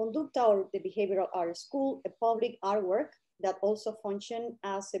Arte de Conducta, or the Behavioral Art School, a public artwork that also functioned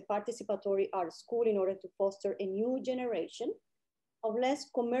as a participatory art school in order to foster a new generation of less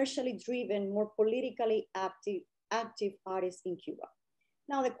commercially driven, more politically active artists in Cuba.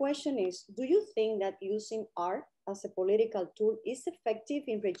 Now the question is, do you think that using art as a political tool is effective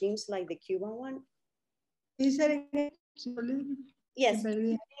in regimes like the Cuban one? Is that yes, do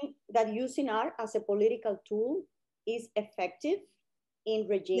you think that using art as a political tool is effective in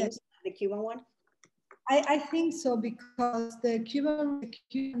regimes like the Cuban one? I think so, because the Cuban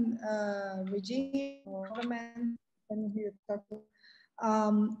regime or government,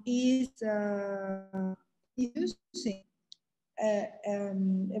 is using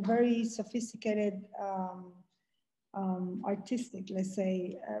a very sophisticated artistic, let's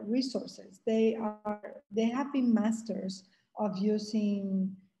say, resources. They have been masters of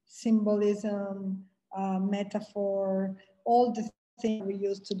using symbolism, metaphor, all the things we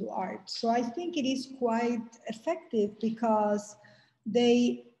use to do art. So I think it is quite effective, because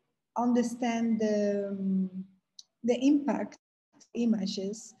they understand the impact of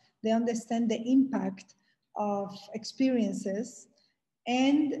images, they understand the impact of experiences,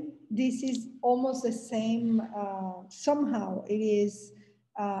 and this is almost the same, somehow it is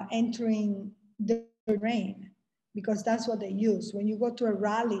entering the brain, because that's what they use. When you go to a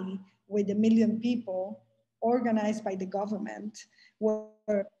rally with 1 million people organized by the government,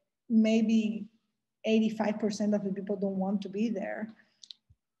 where maybe 85% of the people don't want to be there,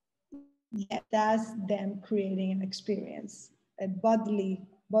 that's them creating an experience, a bodily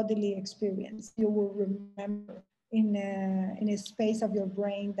experience. You will remember in a space of your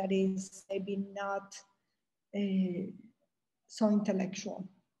brain that is maybe not so intellectual,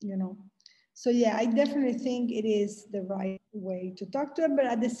 you know. So yeah, I definitely think it is the right way to talk to it, but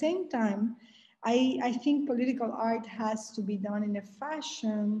at the same time, I think political art has to be done in a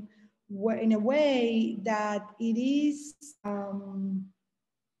fashion, in a way that it is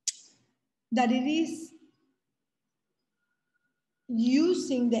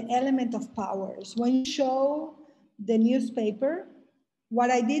using the element of powers. When you show the newspaper,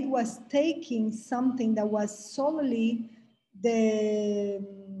 what I did was taking something that was solely the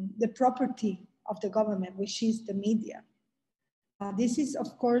property of the government, which is the media. This is,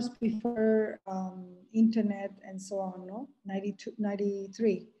 of course, before internet and so on, no? 92,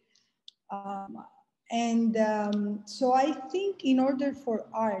 93. So I think in order for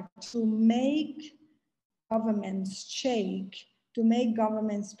art to make governments shake, to make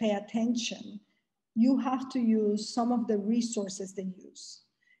governments pay attention, you have to use some of the resources they use.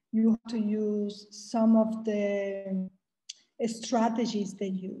 You have to use some of the strategies they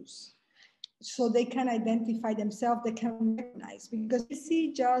use, so they can identify themselves, they can recognize, because you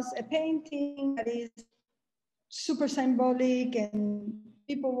see just a painting that is super symbolic and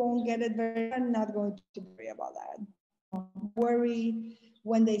people won't get it, they're not going to worry about that. Worry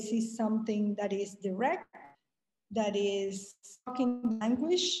when they see something that is direct, that is talking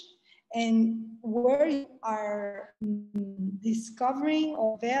language, and where you are discovering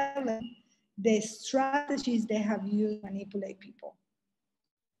or veiling the strategies they have used to manipulate people.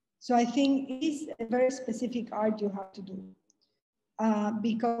 So I think it is a very specific art you have to do.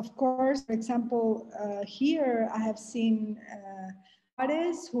 Because of course, for example, here I have seen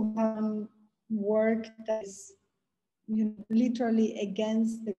artists who have work that is, you know, literally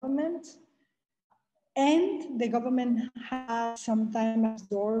against the government, and the government has sometimes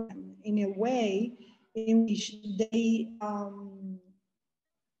absorbed them in a way in which they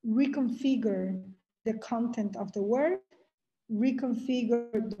reconfigure the content of the work,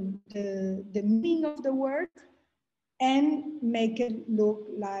 reconfigure the meaning of the work, and make it look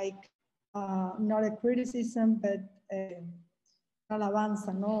like not a criticism, but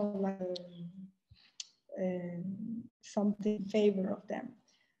alabanza, no, like something in favor of them.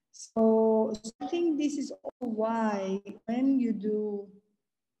 So I think this is also why when you do,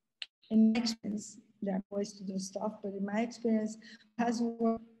 in my experience, there are ways to do stuff, but in my experience, has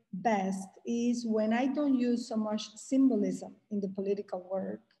worked best is when I don't use so much symbolism in the political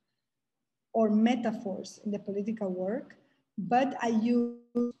work or metaphors in the political work, but I use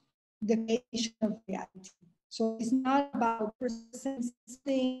the creation of reality. So it's not about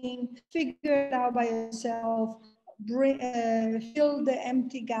presenting, figure it out by yourself, fill the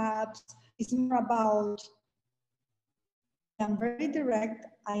empty gaps. It's more about, I'm very direct,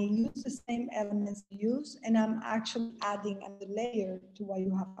 I use the same elements you use, and I'm actually adding another layer to what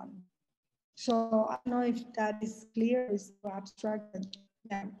you have done. So I don't know if that is clear, it's too abstract, but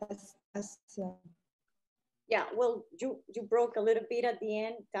yeah, that's yeah, well, you broke a little bit at the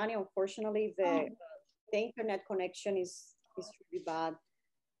end, Tania. Unfortunately, the internet connection is really bad.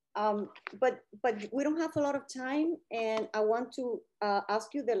 But we don't have a lot of time, and I want to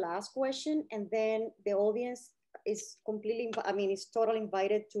ask you the last question, and then the audience is completely, I mean, is totally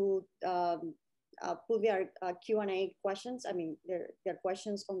invited to put their Q&A questions. I mean, their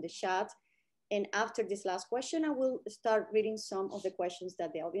questions on the chat. And after this last question, I will start reading some of the questions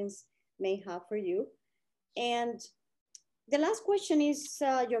that the audience may have for you. And the last question is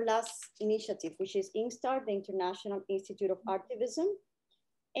your last initiative, which is INSTAR, the International Institute of Artivism.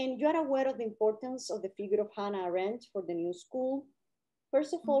 And you are aware of the importance of the figure of Hannah Arendt for the new school.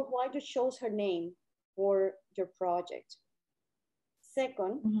 First of all, why you chose her name for your project?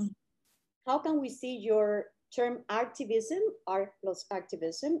 Second, how can we see your term artivism, art plus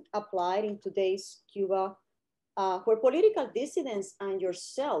activism, applied in today's Cuba, where political dissidents and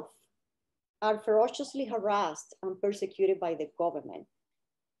yourself are ferociously harassed and persecuted by the government?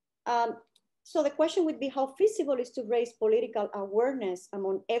 So the question would be, how feasible is to raise political awareness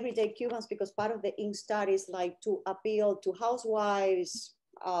among everyday Cubans, because part of the INSTAR is like to appeal to housewives,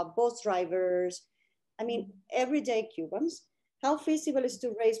 bus drivers, I mean, everyday Cubans. How feasible is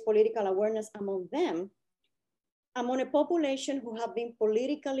to raise political awareness among them, among a population who have been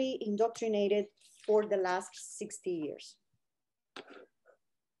politically indoctrinated for the last 60 years?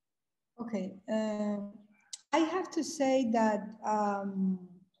 Okay, I have to say that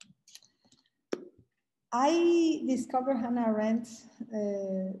I discovered Hannah Arendt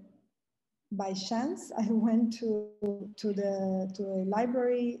by chance. I went to a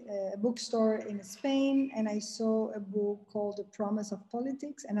library, a bookstore in Spain, and I saw a book called The Promise of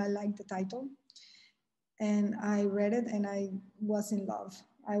Politics, and I liked the title. And I read it, and I was in love.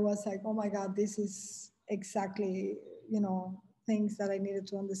 I was like, oh my God, this is exactly, you know, things that I needed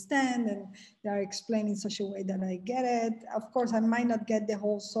to understand, and they are explained in such a way that I get it. Of course, I might not get the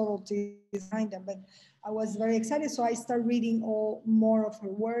whole subtleties behind them, but I was very excited. So I started reading more of her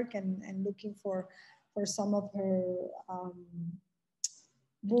work and looking for some of her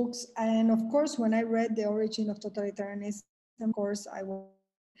books. And of course, when I read The Origin of Totalitarianism, of course, I was.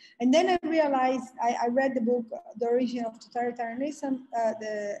 And then I realized, I read the book, The Origin of Totalitarianism,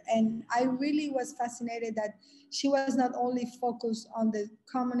 and I really was fascinated that she was not only focused on the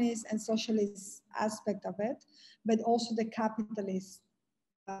communist and socialist aspect of it, but also the capitalist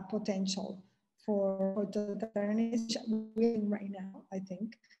potential for totalitarianism, which we're in right now, I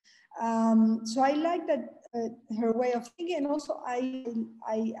think. So I like that her way of thinking, and also I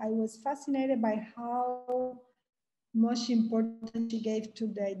was fascinated by how much importance she gave to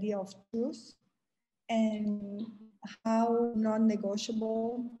the idea of truth and how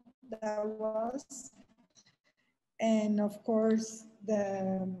non-negotiable that was. And of course,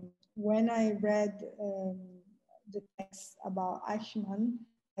 when I read the text about Ashman,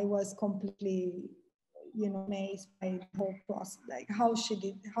 I was completely, amazed by the whole process, like how she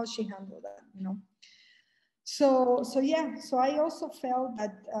handled that, So yeah, so I also felt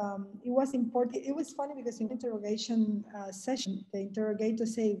that it was important. It was funny because in the interrogation session, the interrogator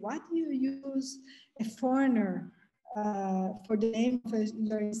say, "Why do you use a foreigner for the name of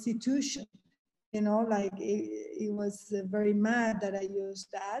your institution?" Like it was very mad that I used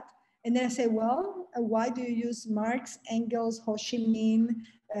that. And then I say, well, why do you use Marx, Engels, Ho Chi Minh,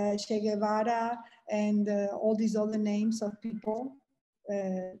 Che Guevara, and all these other names of people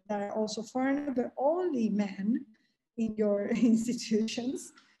that are also foreign, but only men in your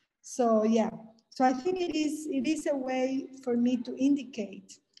institutions? So yeah, so I think it is a way for me to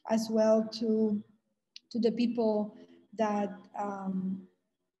indicate as well to the people that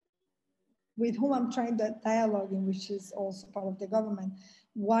with whom I'm trying to dialogue in, which is also part of the government,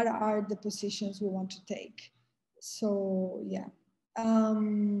 what are the positions we want to take? So yeah.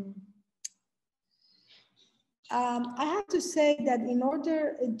 I have to say that in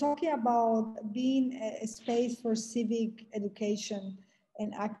order, talking about being a space for civic education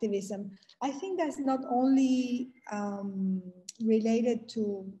and activism, I think that's not only related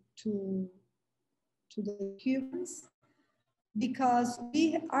to the Cubans, because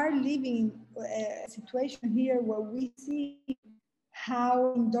we are living a situation here where we see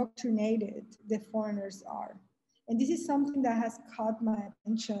how indoctrinated the foreigners are. And this is something that has caught my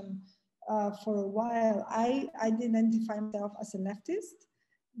attention for a while. I identify myself as a leftist,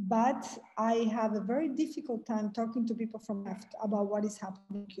 but I have a very difficult time talking to people from left about what is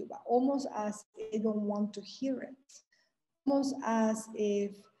happening in Cuba, almost as they don't want to hear it, almost as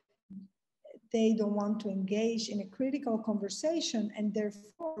if they don't want to engage in a critical conversation, and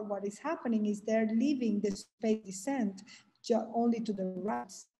therefore what is happening is they're leaving the space dissent only to the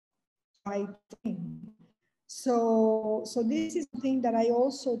right thing. So this is something that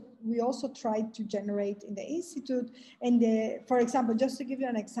we also tried to generate in the Institute. And for example, just to give you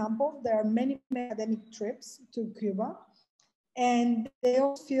an example, there are many academic trips to Cuba, and they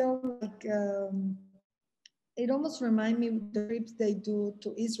all feel like, it almost reminds me of the trips they do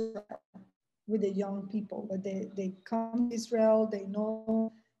to Israel with the young people, but they come to Israel, they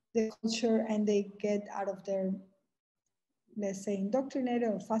know the culture, and they get out of their, let's say, indoctrinated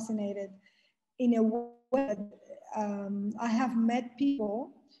or fascinated in a way that I have met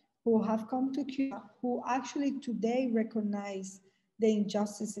people who have come to Cuba who actually today recognize the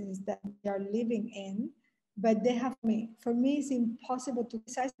injustices that they are living in, but they have me. For me, it's impossible to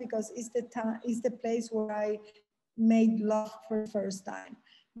criticize because it's the place where I made love for the first time.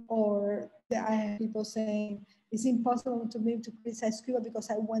 Or I have people saying, it's impossible to me to criticize Cuba because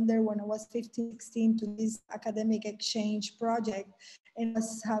I went there when I was 15, 16 to this academic exchange project and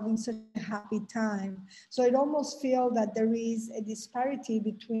was having such a happy time. So it almost feels that there is a disparity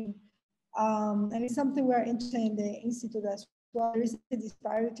between, and it's something we're interested in the Institute as well, there is a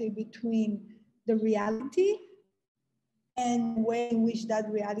disparity between the reality and the way in which that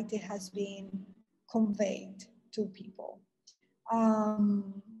reality has been conveyed to people.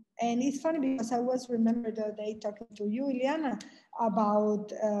 And it's funny because I was remembered the day talking to you, Ileana,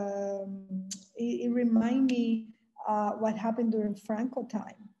 about, it reminded me what happened during Franco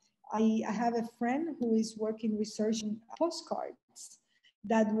time. I have a friend who is working researching postcards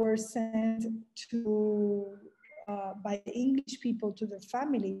that were sent to by the English people to their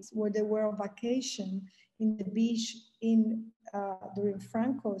families where they were on vacation in the beach during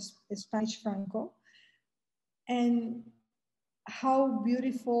Franco's, Spanish Franco. And how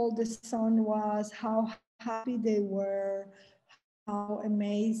beautiful the sun was, how happy they were, how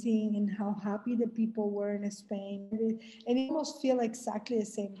amazing and how happy the people were in Spain. And it almost feels exactly the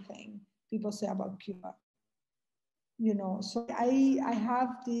same thing people say about Cuba. So I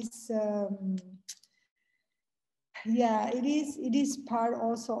have this, yeah, it is part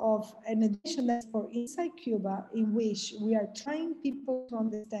also of an edition that's for inside Cuba, in which we are trying people to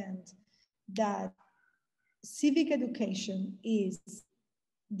understand that civic education is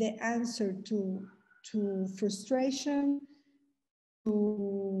the answer to frustration,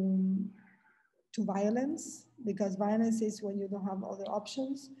 to violence, because violence is when you don't have other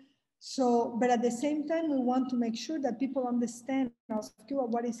options. So, but at the same time, we want to make sure that people understand also Cuba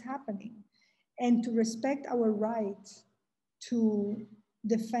what is happening, and to respect our right to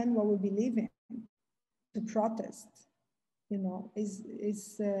defend what we believe in, to protest, you know,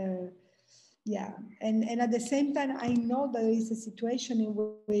 yeah. And at the same time, I know there is a situation in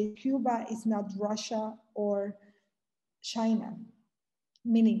which Cuba is not Russia or China,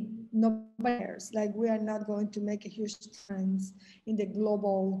 meaning nobody cares. Like, we are not going to make a huge difference in the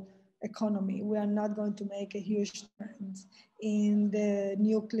global economy. We are not going to make a huge difference in the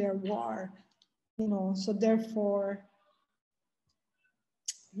nuclear war, you know. So therefore,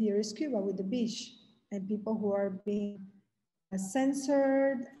 here is Cuba with the beach and people who are being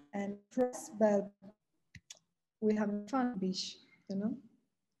censored and pressed, but we have fun beach, you know.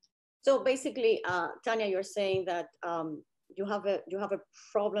 So basically, Tania, you're saying that you have a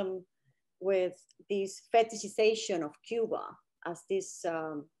problem with this fetishization of Cuba as this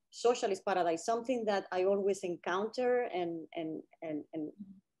socialist paradise, something that I always encounter, and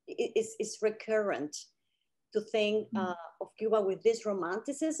it's recurrent to think of Cuba with this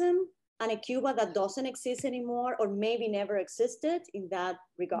romanticism, and a Cuba that doesn't exist anymore, or maybe never existed in that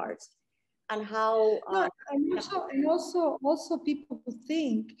regards. And how and also people who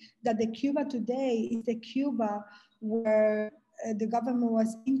think that the Cuba today is the Cuba where the government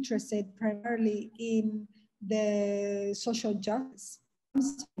was interested primarily in the social justice.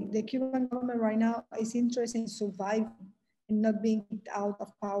 The Cuban government right now is interested in surviving and not being kicked out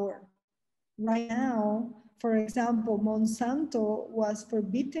of power. Right now, for example, Monsanto was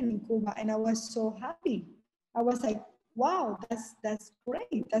forbidden in Cuba, and I was so happy. I was like, wow, that's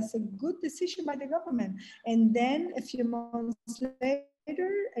great. That's a good decision by the government. And then a few months later,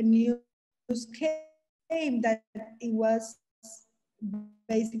 a news came that it was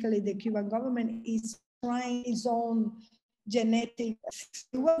basically the Cuban government is trying its own genetic.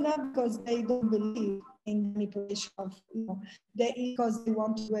 Well, not because they don't believe in manipulation of, you know, because they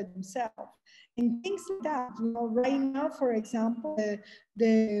want to do it themselves. And things like that, you know, right now, for example,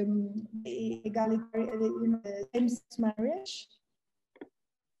 the egalitarian, you know, the same-sex marriage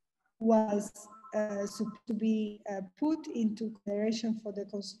was supposed to be put into consideration for the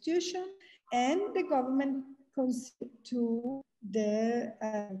Constitution, and the government conceded to the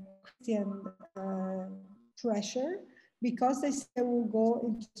Christian pressure, because they said they will go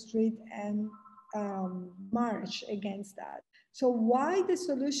into the street and march against that. So why the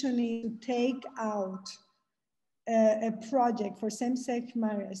solution is to take out a project for same-sex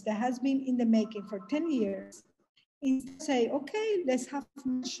marriage that has been in the making for 10 years, is to say, okay, let's have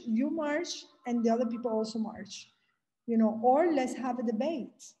march, you march, and the other people also march, you know, or let's have a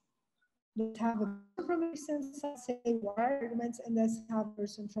debate. Let's have a person from the say what are arguments, and let's have a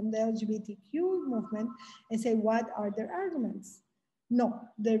person from the LGBTQ movement and say what are their arguments. No,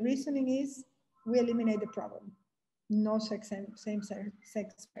 the reasoning is we eliminate the problem. No same-sex marriage.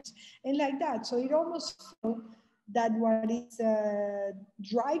 And like that. So it almost feels that what is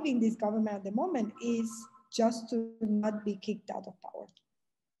driving this government at the moment is just to not be kicked out of power.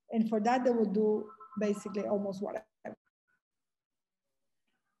 And for that, they will do basically almost whatever.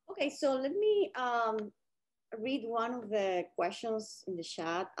 Okay, so let me read one of the questions in the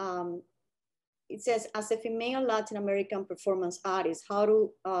chat. It says, as a female Latin American performance artist, how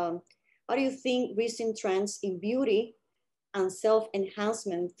do you think recent trends in beauty and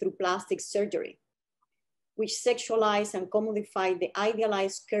self-enhancement through plastic surgery, which sexualize and commodify the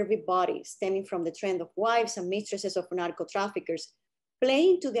idealized curvy body stemming from the trend of wives and mistresses of narco traffickers, play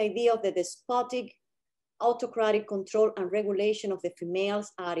into the idea of the despotic, autocratic control and regulation of the female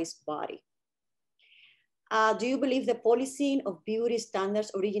artist's body? Do you believe the policing of beauty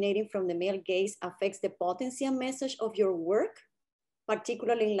standards originating from the male gaze affects the potency and message of your work,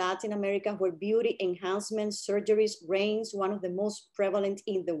 particularly in Latin America, where beauty enhancement surgeries reigns one of the most prevalent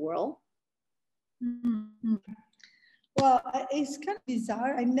in the world? Mm-hmm. Well, it's kind of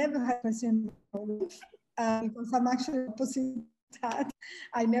bizarre. I never had a question because I'm actually opposite that.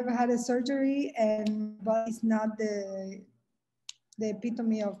 I never had a surgery, and but it's not the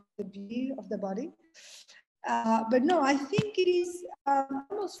epitome of the beauty of the body. But no, I think it is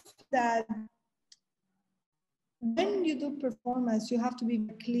almost that when you do performance, you have to be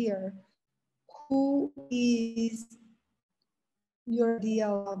clear who is your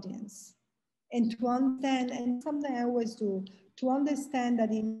ideal audience. And to understand, and something I always do, to understand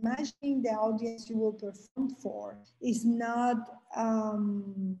that imagining the audience you will perform for is not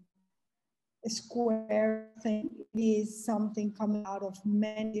square thing. It is something coming out of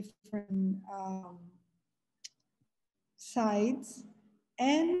many different sides,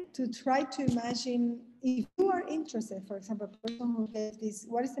 and to try to imagine, if you are interested, for example, the person who gave this,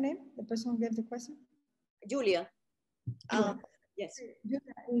 what is the name? The person who gave the question? Julia. Yes.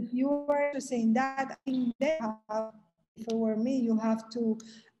 If you are interested in that, I think they have, if it were me, you have to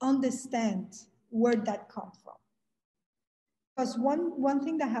understand where that comes from. Because one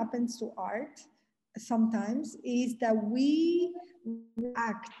thing that happens to art sometimes is that we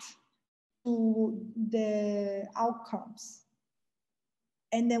react to the outcomes.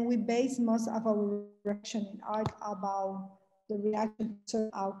 And then we base most of our reaction in art about the reaction to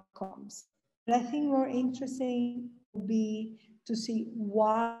certain outcomes. But I think more interesting would be to see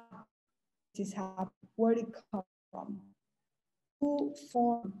why this is happening, where it comes from, who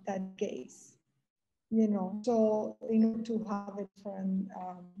formed that gaze, you know. So in order to have a different,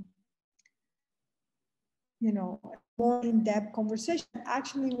 you know, more in-depth conversation,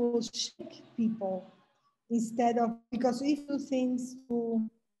 actually will shake people instead of, because if you things to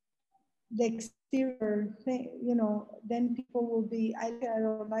the exterior thing, you know, then people will be, I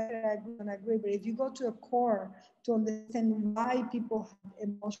don't like it, I don't agree. But if you go to a core to understand why people have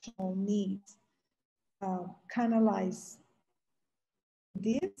emotional needs, canalize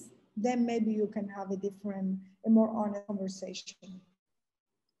this, then maybe you can have a different, a more honest conversation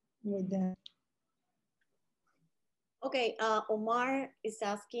with them. Okay, Omar is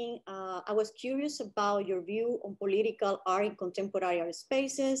asking, I was curious about your view on political art in contemporary art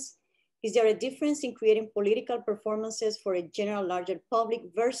spaces. Is there a difference in creating political performances for a general larger public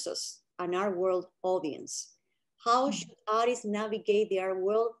versus an art world audience? How should artists navigate the art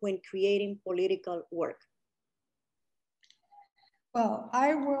world when creating political work? Well,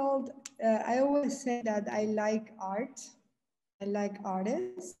 art world, I always say that I like art, I like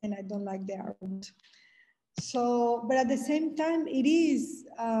artists, and I don't like the art world. So, but at the same time, it is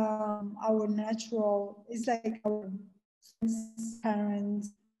our natural, it's like our friends,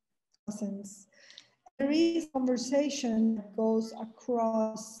 parents, cousins. There is conversation that goes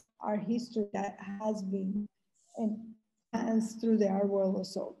across our history that has been enhanced through the art world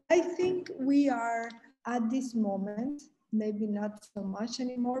also. I think we are at this moment, maybe not so much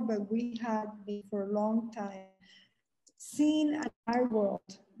anymore, but we had been for a long time seeing an art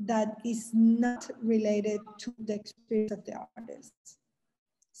world that is not related to the experience of the artists.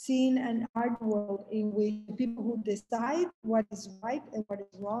 Seeing an art world in which the people who decide what is right and what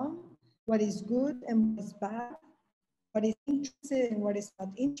is wrong, what is good and what is bad, what is interested and what is not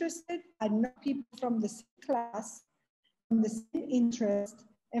interested, are not people from the same class, from the same interest,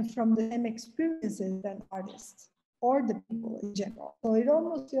 and from the same experiences than artists or the people in general. So it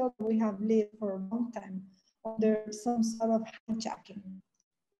almost feels we have lived for a long time under some sort of hijacking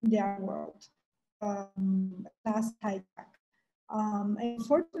in the art world, class hijack. And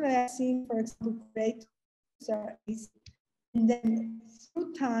unfortunately, I've seen, for example, creators, and then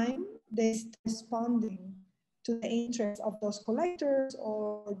through time, they start responding to the interests of those collectors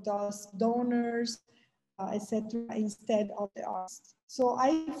or those donors, etc., instead of the artists. So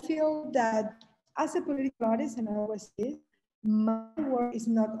I feel that as a political artist, and I always say, my work is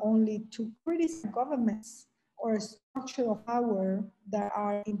not only to criticize governments or structure of power that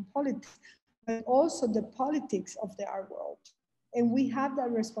are in politics, but also the politics of the art world. And we have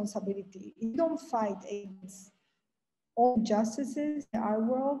that responsibility. If you don't fight against all injustices in the art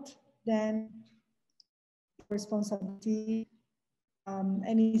world, then responsibility,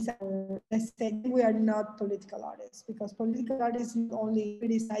 and it's our, let's say, we are not political artists, because political artists not only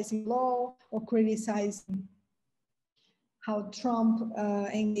criticizing law or criticizing how Trump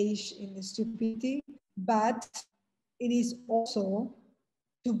engaged in the stupidity, but it is also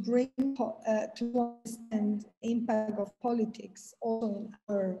to bring, to understand the impact of politics also in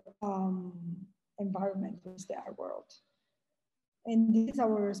our environment, which is the art world. And this is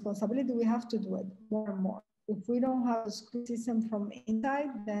our responsibility. We have to do it more and more. If we don't have this criticism from inside,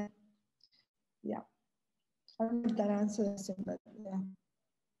 then yeah. I don't know if that answers it, but yeah.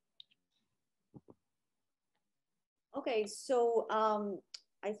 Okay, so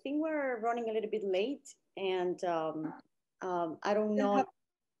I think we're running a little bit late, and I don't know.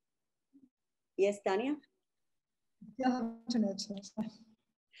 Yes, Tania?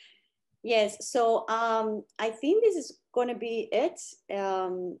 Yes, so I think this is going to be it.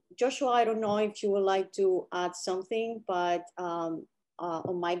 Joshua, I don't know if you would like to add something, but on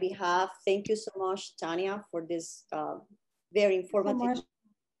my behalf, thank you so much, Tania, for this very informative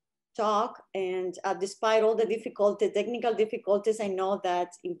talk. And despite all the technical difficulties, I know that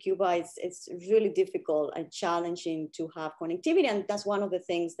in Cuba it's really difficult and challenging to have connectivity, and that's one of the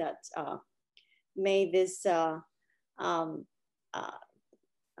things that made this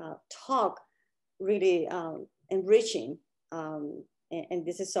talk really enriching. And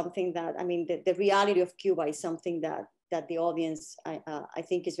this is something that, I mean, the reality of Cuba is something that the audience, I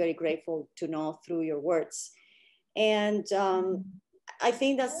think, is very grateful to know through your words. And I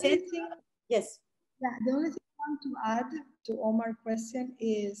think that yes. Yeah, the only thing I want to add to Omar's question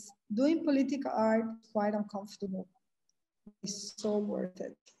is doing political art is quite uncomfortable. It's so worth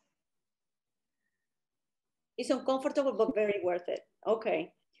it. It's uncomfortable, but very worth it.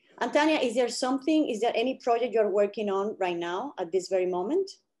 Okay. And Tania, is there any project you're working on right now at this very moment?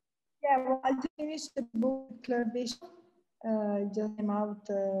 Yeah, well, I just finished the book with Claire Bishop. Just came out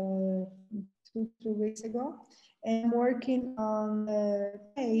 2-3 weeks ago. And I'm working on the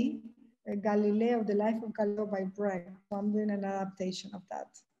play, Galileo, The Life of Galileo by Brecht. So I'm doing an adaptation of that.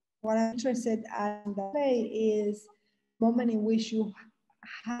 What I'm interested in the play is the moment in which you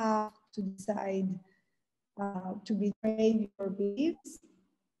have to decide to betray your beliefs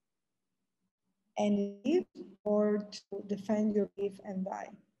and live, or to defend your belief and die.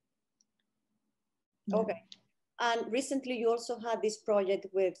 Yeah. Okay. And recently you also had this project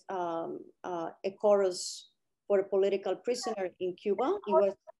with a chorus for a political prisoner in Cuba. It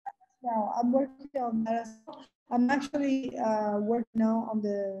was... Yeah, I'm working on that. I'm actually working now on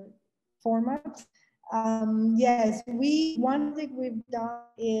the format. Yes, one thing we've done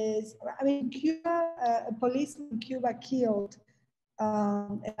is, I mean, Cuba, a policeman in Cuba killed a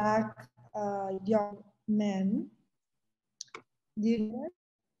black young man. Do you hear?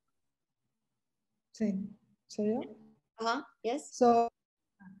 Sí. Yes. So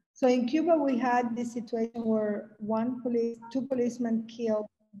in Cuba, we had this situation where two policemen killed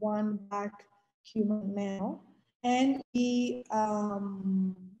one black Cuban male, and we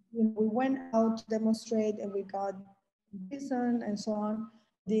went out to demonstrate, and we got prison and so on.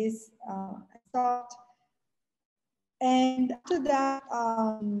 This stopped, and after that,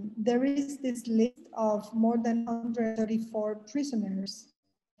 there is this list of more than 134 prisoners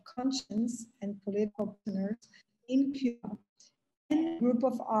of conscience and political prisoners in Cuba. A group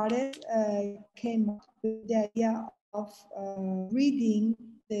of artists came up with the idea of reading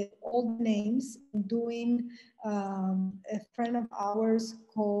the old names, doing a friend of ours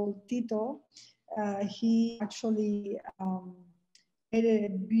called Tito. He actually made a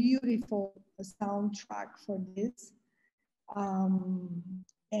beautiful soundtrack for this.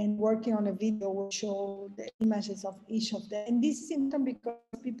 And working on a video will show the images of each of them. And this is important because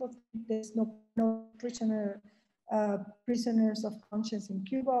people think there's no prisoners of conscience in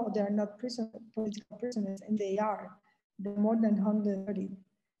Cuba, or they're not political prisoners, and they are. There are more than 130,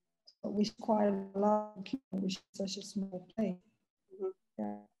 so which is quite a lot in Cuba, which is such a small place.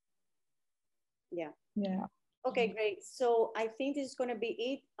 Yeah. Okay, great. So I think this is going to be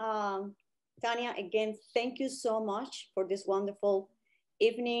it. Tania, again, thank you so much for this wonderful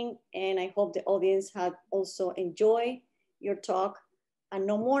evening, and I hope the audience had also enjoyed your talk and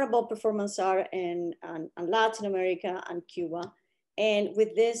know more about performance art and Latin America and Cuba. And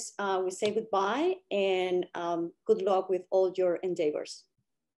with this, we say goodbye and good luck with all your endeavors.